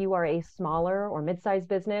 especially if you are a smaller or mid-sized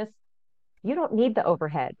business, you don't need the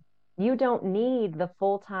overhead. You don't need the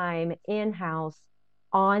full-time in-house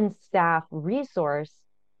on-staff resource,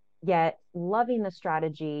 yet loving the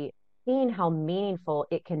strategy, seeing how meaningful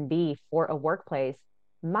it can be for a workplace.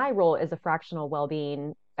 My role as a fractional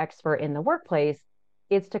well-being expert in the workplace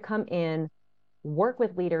is to come in, work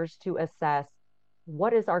with leaders to assess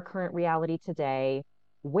what is our current reality today,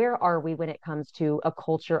 where are we when it comes to a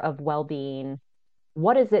culture of well-being,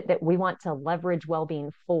 what is it that we want to leverage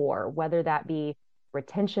well-being for, whether that be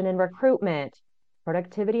retention and recruitment,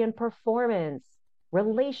 productivity and performance,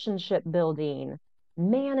 relationship building,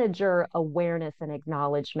 manager awareness and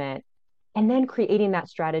acknowledgement, and then creating that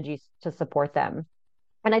strategy to support them.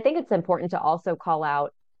 And I think it's important to also call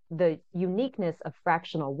out the uniqueness of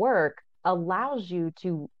fractional work allows you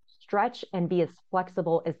to stretch and be as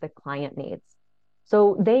flexible as the client needs.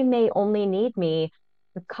 So they may only need me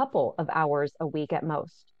a couple of hours a week at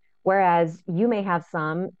most, whereas you may have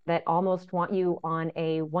some that almost want you on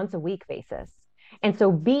a once a week basis. And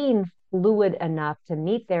so being fluid enough to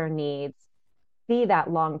meet their needs, see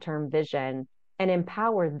that long-term vision, and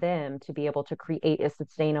empower them to be able to create a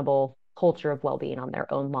sustainable culture of well-being on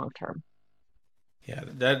their own long-term. Yeah,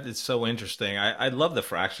 that is so interesting. I love the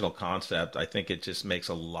fractional concept. I think it just makes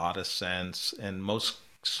a lot of sense. And most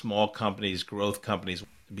small companies, growth companies,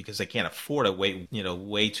 because they can't afford to wait,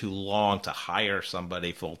 way too long to hire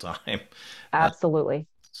somebody full time. Absolutely.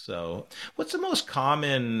 So, what's the most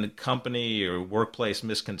common company or workplace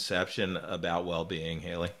misconception about well-being,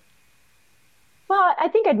 Haley? Well, I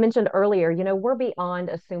think I'd mentioned earlier, we're beyond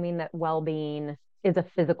assuming that well-being is a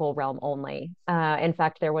physical realm only. In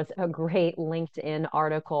fact, there was a great LinkedIn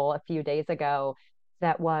article a few days ago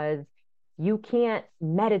that was, you can't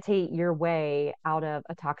meditate your way out of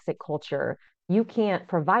a toxic culture. You can't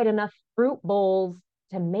provide enough fruit bowls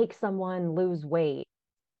to make someone lose weight.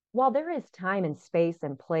 While there is time and space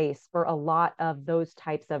and place for a lot of those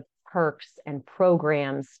types of perks and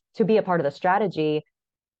programs to be a part of the strategy,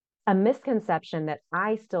 a misconception that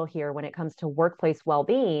I still hear when it comes to workplace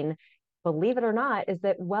well-being, believe it or not, is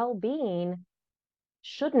that well-being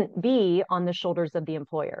shouldn't be on the shoulders of the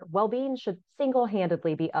employer. Well-being should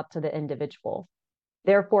single-handedly be up to the individual.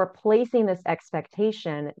 Therefore, placing this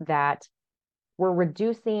expectation that we're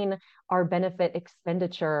reducing our benefit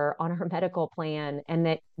expenditure on our medical plan and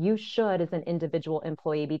that you should, as an individual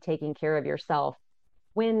employee, be taking care of yourself,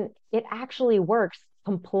 when it actually works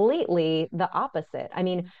completely the opposite. I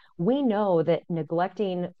mean, we know that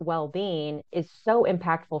neglecting well-being is so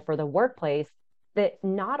impactful for the workplace that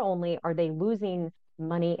not only are they losing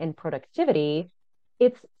money and productivity,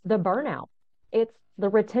 it's the burnout, it's the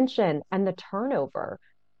retention and the turnover.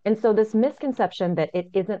 And so this misconception that it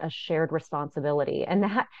isn't a shared responsibility, and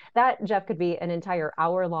that Jeff could be an entire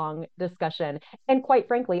hour-long discussion. And quite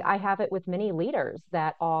frankly, I have it with many leaders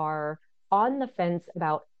that are on the fence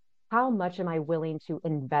about how much am I willing to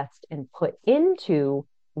invest and put into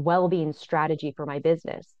well-being strategy for my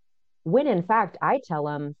business? When in fact, I tell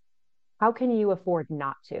them, how can you afford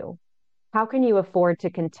not to? How can you afford to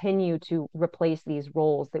continue to replace these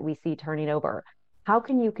roles that we see turning over? How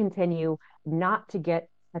can you continue not to get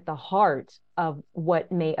at the heart of what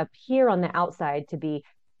may appear on the outside to be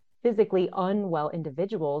physically unwell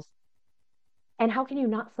individuals? And how can you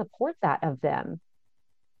not support that of them?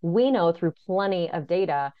 We know through plenty of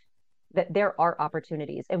data that there are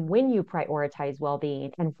opportunities. And when you prioritize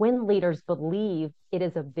well-being and when leaders believe it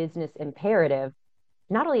is a business imperative,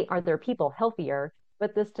 not only are their people healthier,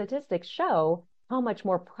 but the statistics show how much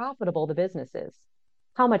more profitable the business is,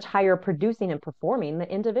 how much higher producing and performing the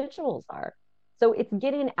individuals are. So it's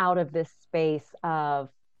getting out of this space of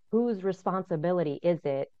whose responsibility is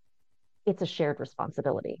it? It's a shared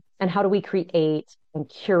responsibility. And how do we create and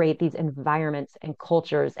curate these environments and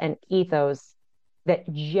cultures and ethos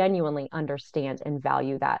that genuinely understand and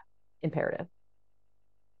value that imperative?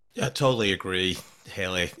 Yeah, totally agree,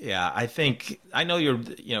 Haley. Yeah, I know you're,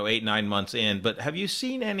 8, 9 months in, but have you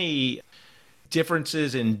seen any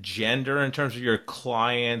differences in gender in terms of your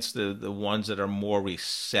clients, the ones that are more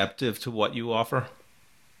receptive to what you offer?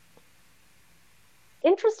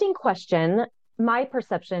 Interesting question. My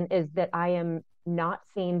perception is that I am not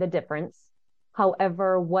seeing the difference.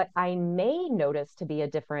 However, what I may notice to be a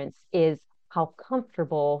difference is how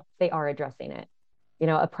comfortable they are addressing it.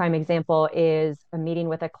 A prime example is a meeting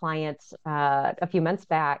with a client a few months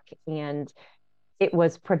back, and it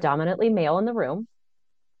was predominantly male in the room.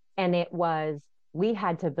 And we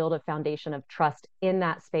had to build a foundation of trust in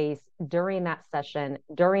that space during that session,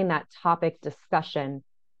 during that topic discussion,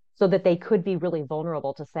 so that they could be really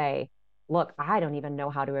vulnerable to say, look, I don't even know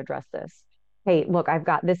how to address this. Hey, look, I've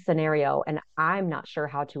got this scenario and I'm not sure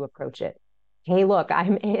how to approach it. Hey, look,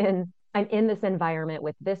 I'm in this environment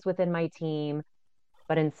with this within my team,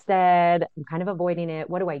 but instead I'm kind of avoiding it.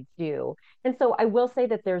 What do I do? And so I will say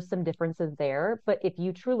that there's some differences there, but if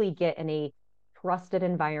you truly get in a trusted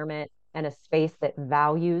environment and a space that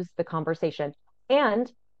values the conversation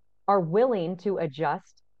and are willing to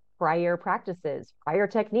adjust prior practices, prior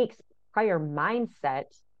techniques, prior mindset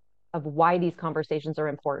of why these conversations are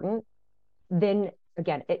important, then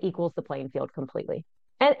again, it equals the playing field completely.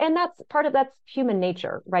 And that's human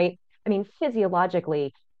nature, right? I mean,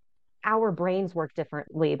 physiologically, our brains work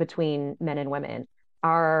differently between men and women.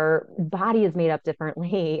 Our body is made up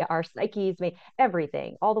differently. Our psyche is made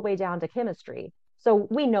everything, all the way down to chemistry. So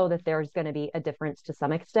we know that there's going to be a difference to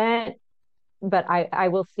some extent, but I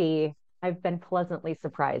will see, I've been pleasantly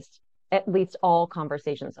surprised. At least all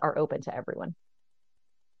conversations are open to everyone.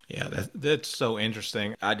 Yeah, that's so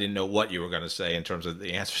interesting. I didn't know what you were going to say in terms of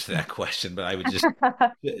the answer to that question, but I would just,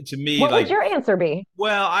 to me, What would like, your answer be?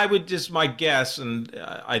 well, I would just my guess, and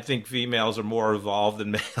I think females are more evolved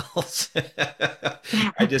than males.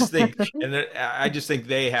 I just think, I just think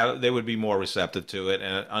they would be more receptive to it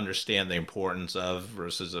and understand the importance of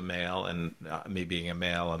versus a male. And me being a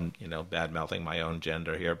male, I'm bad mouthing my own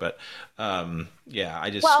gender here, but yeah,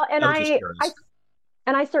 Well, and I was just I curious.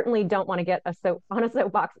 and I certainly don't want to get on a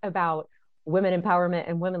soapbox about women empowerment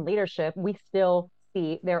and women leadership, we still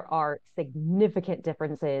see there are significant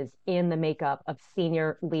differences in the makeup of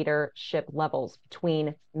senior leadership levels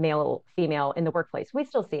between male, female in the workplace. We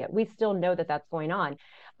still see it. We still know that that's going on.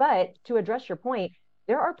 But to address your point,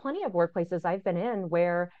 there are plenty of workplaces I've been in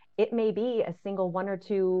where it may be a single one or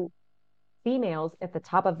two females at the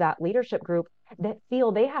top of that leadership group that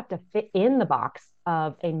feel they have to fit in the box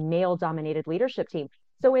of a male dominated leadership team.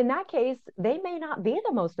 So in that case, they may not be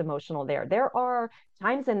the most emotional there. There are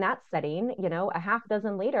times in that setting, a half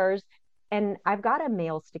dozen leaders, and I've got a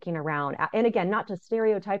male sticking around. And again, not to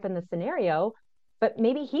stereotype in the scenario, but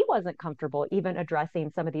maybe he wasn't comfortable even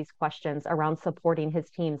addressing some of these questions around supporting his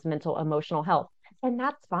team's mental emotional health. And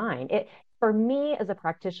that's fine. For me as a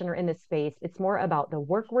practitioner in this space, it's more about the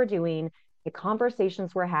work we're doing, the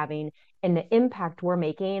conversations we're having, and the impact we're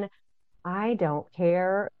making. I don't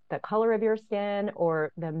care the color of your skin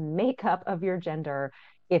or the makeup of your gender.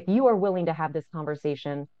 If you are willing to have this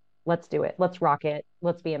conversation, let's do it. Let's rock it.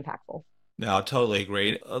 Let's be impactful. No, I totally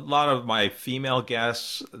agree. A lot of my female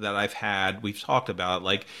guests that I've had, we've talked about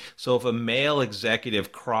like, so if a male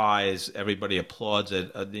executive cries, everybody applauds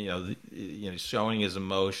it, showing his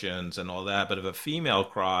emotions and all that. But if a female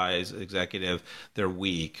cries, executive, they're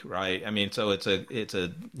weak, right? I mean, so it's a it's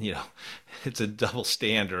a double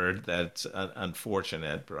standard that's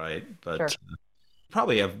unfortunate, right? But Sure.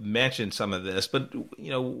 Probably have mentioned some of this, but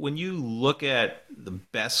when you look at the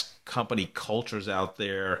best company cultures out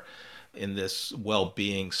there in this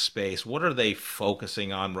well-being space, what are they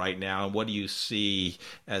focusing on right now, and what do you see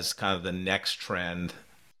as kind of the next trend?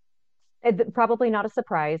 Probably not a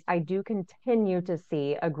surprise. I do continue to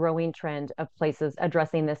see a growing trend of places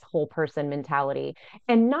addressing this whole person mentality.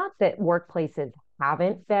 And not that workplaces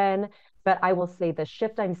haven't been, but I will say the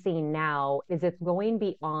shift I'm seeing now is it's going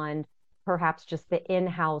beyond perhaps just the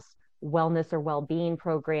in-house wellness or well-being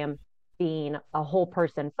program being a whole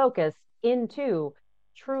person focus into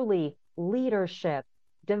truly leadership,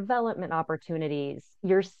 development opportunities.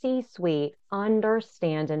 Your C-suite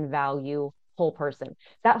understand and value whole person.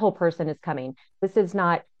 That whole person is coming. This is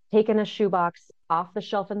not taking a shoebox off the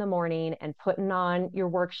shelf in the morning and putting on your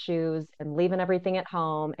work shoes and leaving everything at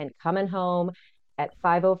home and coming home at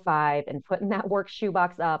 5:05 and putting that work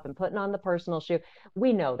shoebox up and putting on the personal shoe.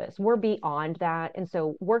 We know this. We're beyond that. And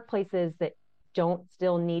so workplaces that don't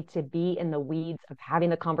still need to be in the weeds of having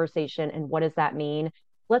the conversation and what does that mean?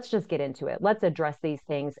 Let's just get into it. Let's address these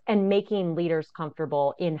things and making leaders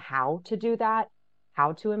comfortable in how to do that,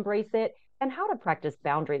 how to embrace it, and how to practice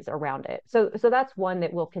boundaries around it. So that's one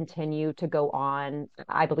that will continue to go on,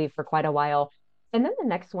 I believe, for quite a while. And then the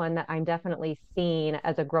next one that I'm definitely seeing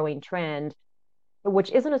as a growing trend,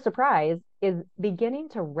 which isn't a surprise, is beginning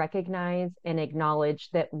to recognize and acknowledge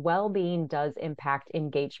that well-being does impact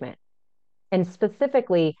engagement. And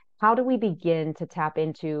specifically, how do we begin to tap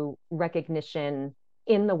into recognition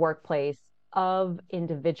in the workplace of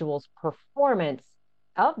individuals' performance,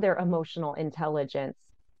 of their emotional intelligence,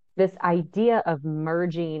 this idea of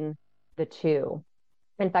merging the two.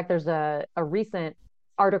 In fact, there's a recent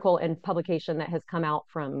article and publication that has come out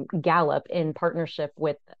from Gallup in partnership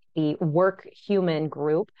with the Work Human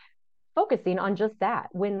group, focusing on just that.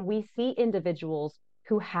 When we see individuals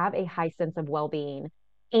who have a high sense of well-being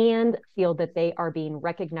and feel that they are being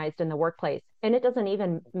recognized in the workplace, and it doesn't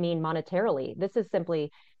even mean monetarily. This is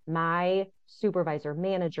simply my supervisor,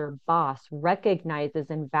 manager, boss recognizes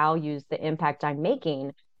and values the impact I'm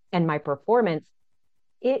making and my performance.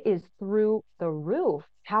 It is through the roof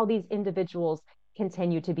how these individuals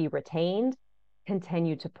continue to be retained,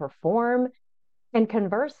 continue to perform, and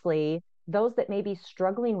conversely, those that may be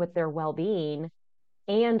struggling with their well-being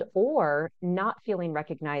and or not feeling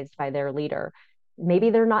recognized by their leader. Maybe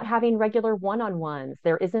they're not having regular one-on-ones.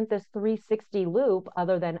 There isn't this 360 loop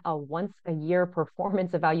other than a once a year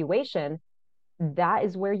performance evaluation. That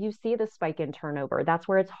is where you see the spike in turnover. That's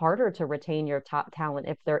where it's harder to retain your top talent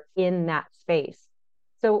if they're in that space.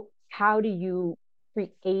 So how do you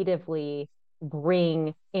creatively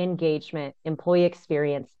bring engagement, employee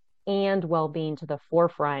experience, and well-being to the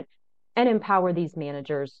forefront and empower these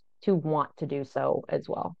managers to want to do so as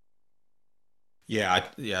well? Yeah,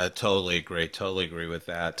 totally agree. Totally agree with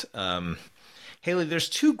that. Haley, there's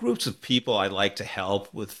two groups of people I like to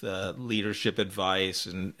help with leadership advice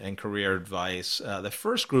and career advice. The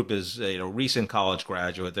first group is recent college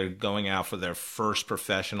graduate. They're going out for their first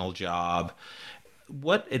professional job.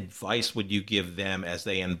 What advice would you give them as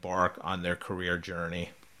they embark on their career journey?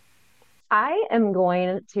 I am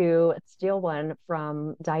going to steal one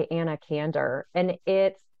from Diana Kander, and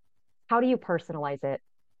it's how do you personalize it?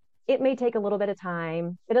 It may take a little bit of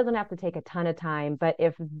time. It doesn't have to take a ton of time, but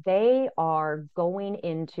if they are going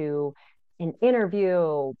into an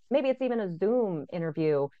interview, maybe it's even a Zoom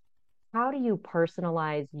interview, how do you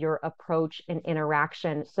personalize your approach and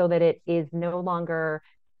interaction so that it is no longer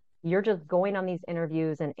you're just going on these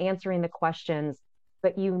interviews and answering the questions,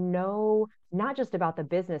 but you know not just about the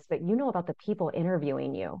business, but you know about the people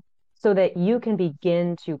interviewing you so that you can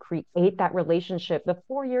begin to create that relationship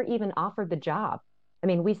before you're even offered the job. I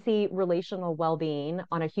mean, we see relational well-being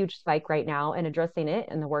on a huge spike right now and addressing it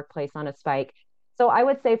in the workplace on a spike. So I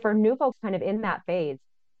would say for new folks kind of in that phase,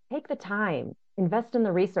 take the time, invest in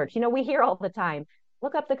the research. You know, we hear all the time,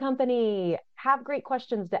 look up the company, have great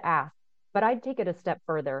questions to ask. But I'd take it a step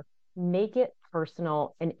further, make it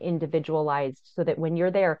personal and individualized so that when you're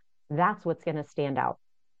there, that's what's going to stand out.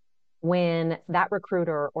 When that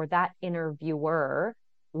recruiter or that interviewer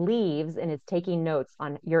leaves and is taking notes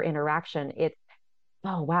on your interaction, it's,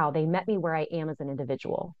 oh, wow, they met me where I am as an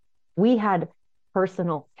individual. We had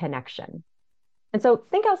personal connection. And so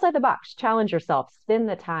think outside the box, challenge yourself, spend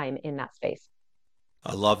the time in that space.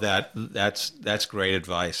 I love that. That's great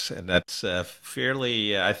advice, and that's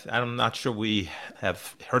fairly. I'm not sure we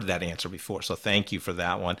have heard that answer before, so thank you for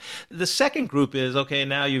that one. The second group is okay.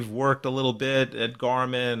 Now you've worked a little bit at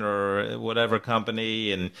Garmin or whatever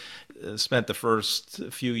company, and spent the first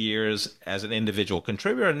few years as an individual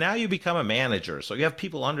contributor. And now you become a manager, so you have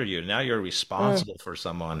people under you. Now you're responsible for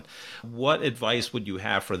someone. What advice would you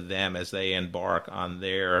have for them as they embark on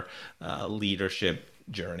their leadership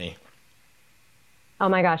journey? Oh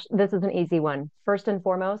my gosh, this is an easy one. First and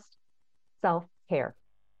foremost, self-care.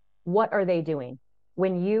 What are they doing?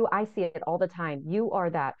 I see it all the time, you are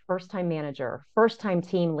that first-time manager, first-time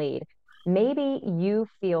team lead. Maybe you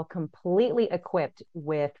feel completely equipped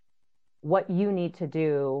with what you need to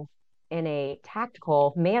do in a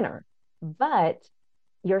tactical manner, but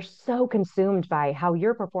you're so consumed by how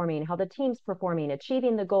you're performing, how the team's performing,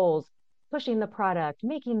 achieving the goals, pushing the product,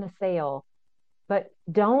 making the sale. But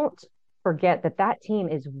don't forget that team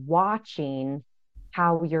is watching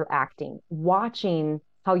how you're acting, watching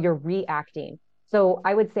how you're reacting. So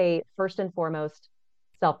I would say, first and foremost,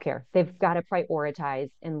 self-care. They've got to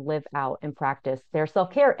prioritize and live out and practice their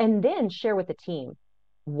self-care, and then share with the team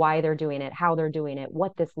why they're doing it, how they're doing it,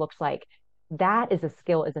 what this looks like. That is a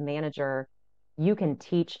skill as a manager you can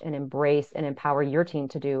teach and embrace and empower your team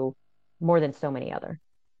to do more than so many other.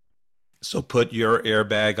 So put your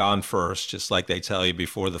airbag on first, just like they tell you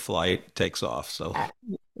before the flight takes off. So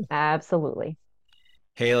absolutely.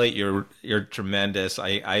 Haley, you're tremendous.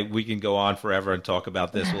 We can go on forever and talk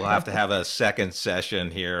about this. We'll have to have a second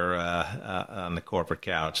session here on the Corporate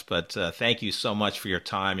Couch. But thank you so much for your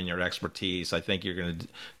time and your expertise. I think you're going to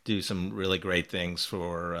do some really great things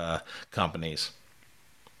for companies.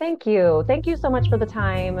 Thank you. Thank you so much for the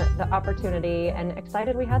time, the opportunity, and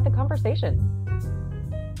excited we had the conversation.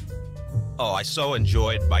 Oh, I so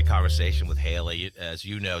enjoyed my conversation with Haley. As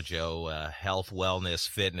you know, Joe, health, wellness,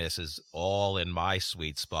 fitness is all in my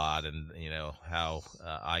sweet spot, and you know how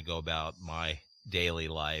I go about my daily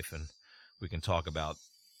life, and we can talk about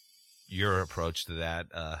your approach to that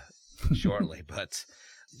shortly. But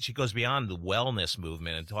she goes beyond the wellness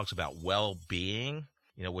movement and talks about well-being,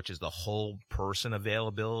 you know, which is the whole person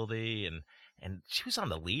availability, and she was on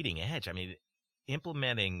the leading edge. I mean,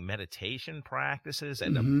 implementing meditation practices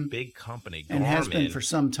at a big company, Garmin, and has been for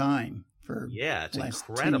some time. It's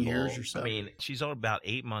incredible. 10 years or so. I mean, she's about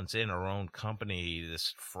 8 months in her own company,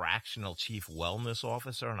 this fractional chief wellness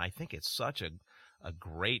officer, and I think it's such a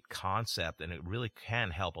great concept, and it really can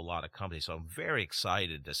help a lot of companies. So I'm very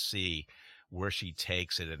excited to see where she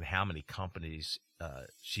takes it and how many companies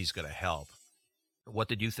she's going to help. What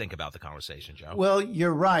did you think about the conversation, Joe? Well,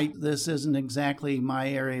 you're right. This isn't exactly my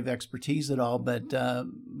area of expertise at all, but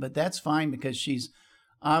that's fine because she's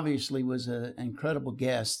obviously was an incredible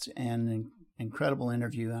guest and an incredible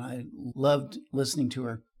interview, and I loved listening to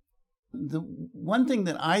her. The one thing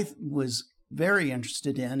that I was very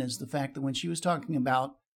interested in is the fact that when she was talking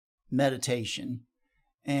about meditation,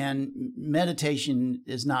 and meditation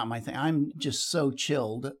is not my thing. I'm just so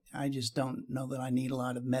chilled. I just don't know that I need a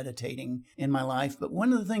lot of meditating in my life. But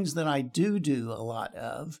one of the things that I do a lot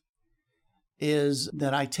of is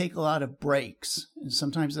that I take a lot of breaks. And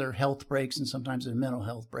sometimes they're health breaks and sometimes they're mental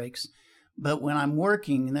health breaks. But when I'm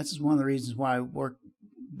working, and this is one of the reasons why I work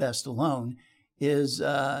best alone, is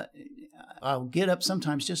I'll get up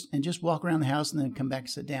sometimes just walk around the house and then come back and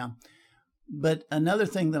sit down. But another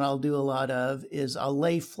thing that I'll do a lot of is I'll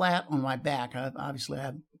lay flat on my back. Obviously, I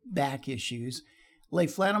have back issues. Lay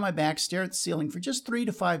flat on my back, stare at the ceiling for just 3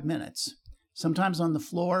 to 5 minutes. Sometimes on the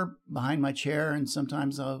floor behind my chair, and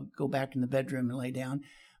sometimes I'll go back in the bedroom and lay down.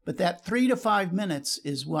 But that 3 to 5 minutes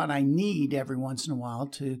is what I need every once in a while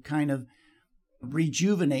to kind of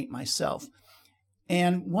rejuvenate myself.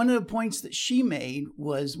 And one of the points that she made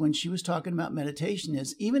was when she was talking about meditation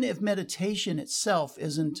is even if meditation itself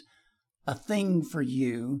isn't a thing for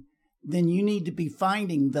you, then you need to be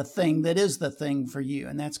finding the thing that is the thing for you.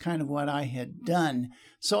 And that's kind of what I had done.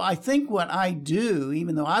 So I think what I do,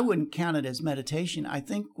 even though I wouldn't count it as meditation, I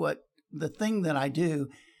think what the thing that I do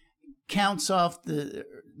counts off the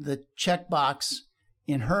checkbox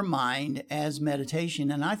in her mind as meditation.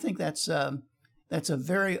 And I think that's a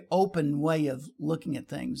very open way of looking at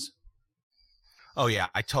things. Oh, yeah,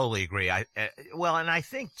 I totally agree. And I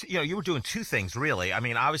think, you were doing two things, really. I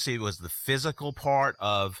mean, obviously, it was the physical part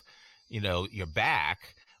of, your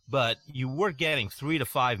back, but you were getting 3 to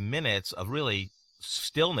 5 minutes of really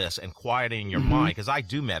stillness and quieting your mind, because I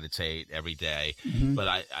do meditate every day.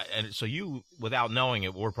 But and so you, without knowing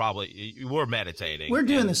it, you were meditating. We're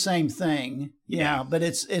doing the same thing. Yeah. But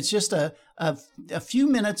it's just a few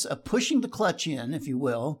minutes of pushing the clutch in, if you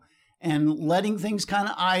will, and letting things kind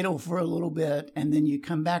of idle for a little bit. And then you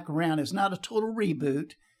come back around. It's not a total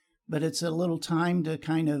reboot, but it's a little time to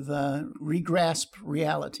kind of regrasp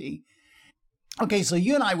reality. Okay, so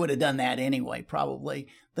you and I would have done that anyway, probably.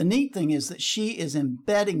 The neat thing is that she is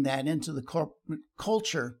embedding that into the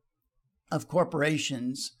culture of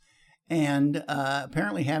corporations and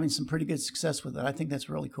apparently having some pretty good success with it. I think that's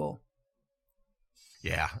really cool.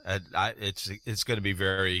 Yeah, it's going to be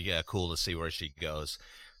very cool to see where she goes.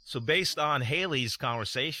 So based on Haley's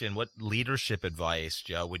conversation, what leadership advice,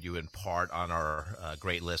 Joe, would you impart on our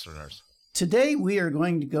great listeners? Today, we are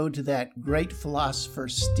going to go to that great philosopher,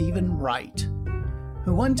 Stephen Wright,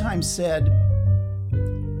 who one time said,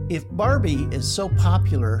 "If Barbie is so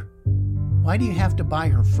popular, why do you have to buy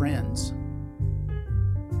her friends?"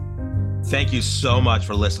 Thank you so much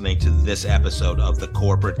for listening to this episode of The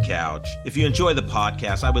Corporate Couch. If you enjoy the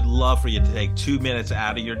podcast, I would love for you to take 2 minutes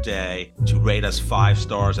out of your day to rate us 5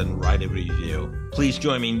 stars and write a review. Please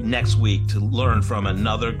join me next week to learn from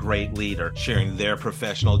another great leader sharing their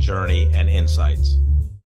professional journey and insights.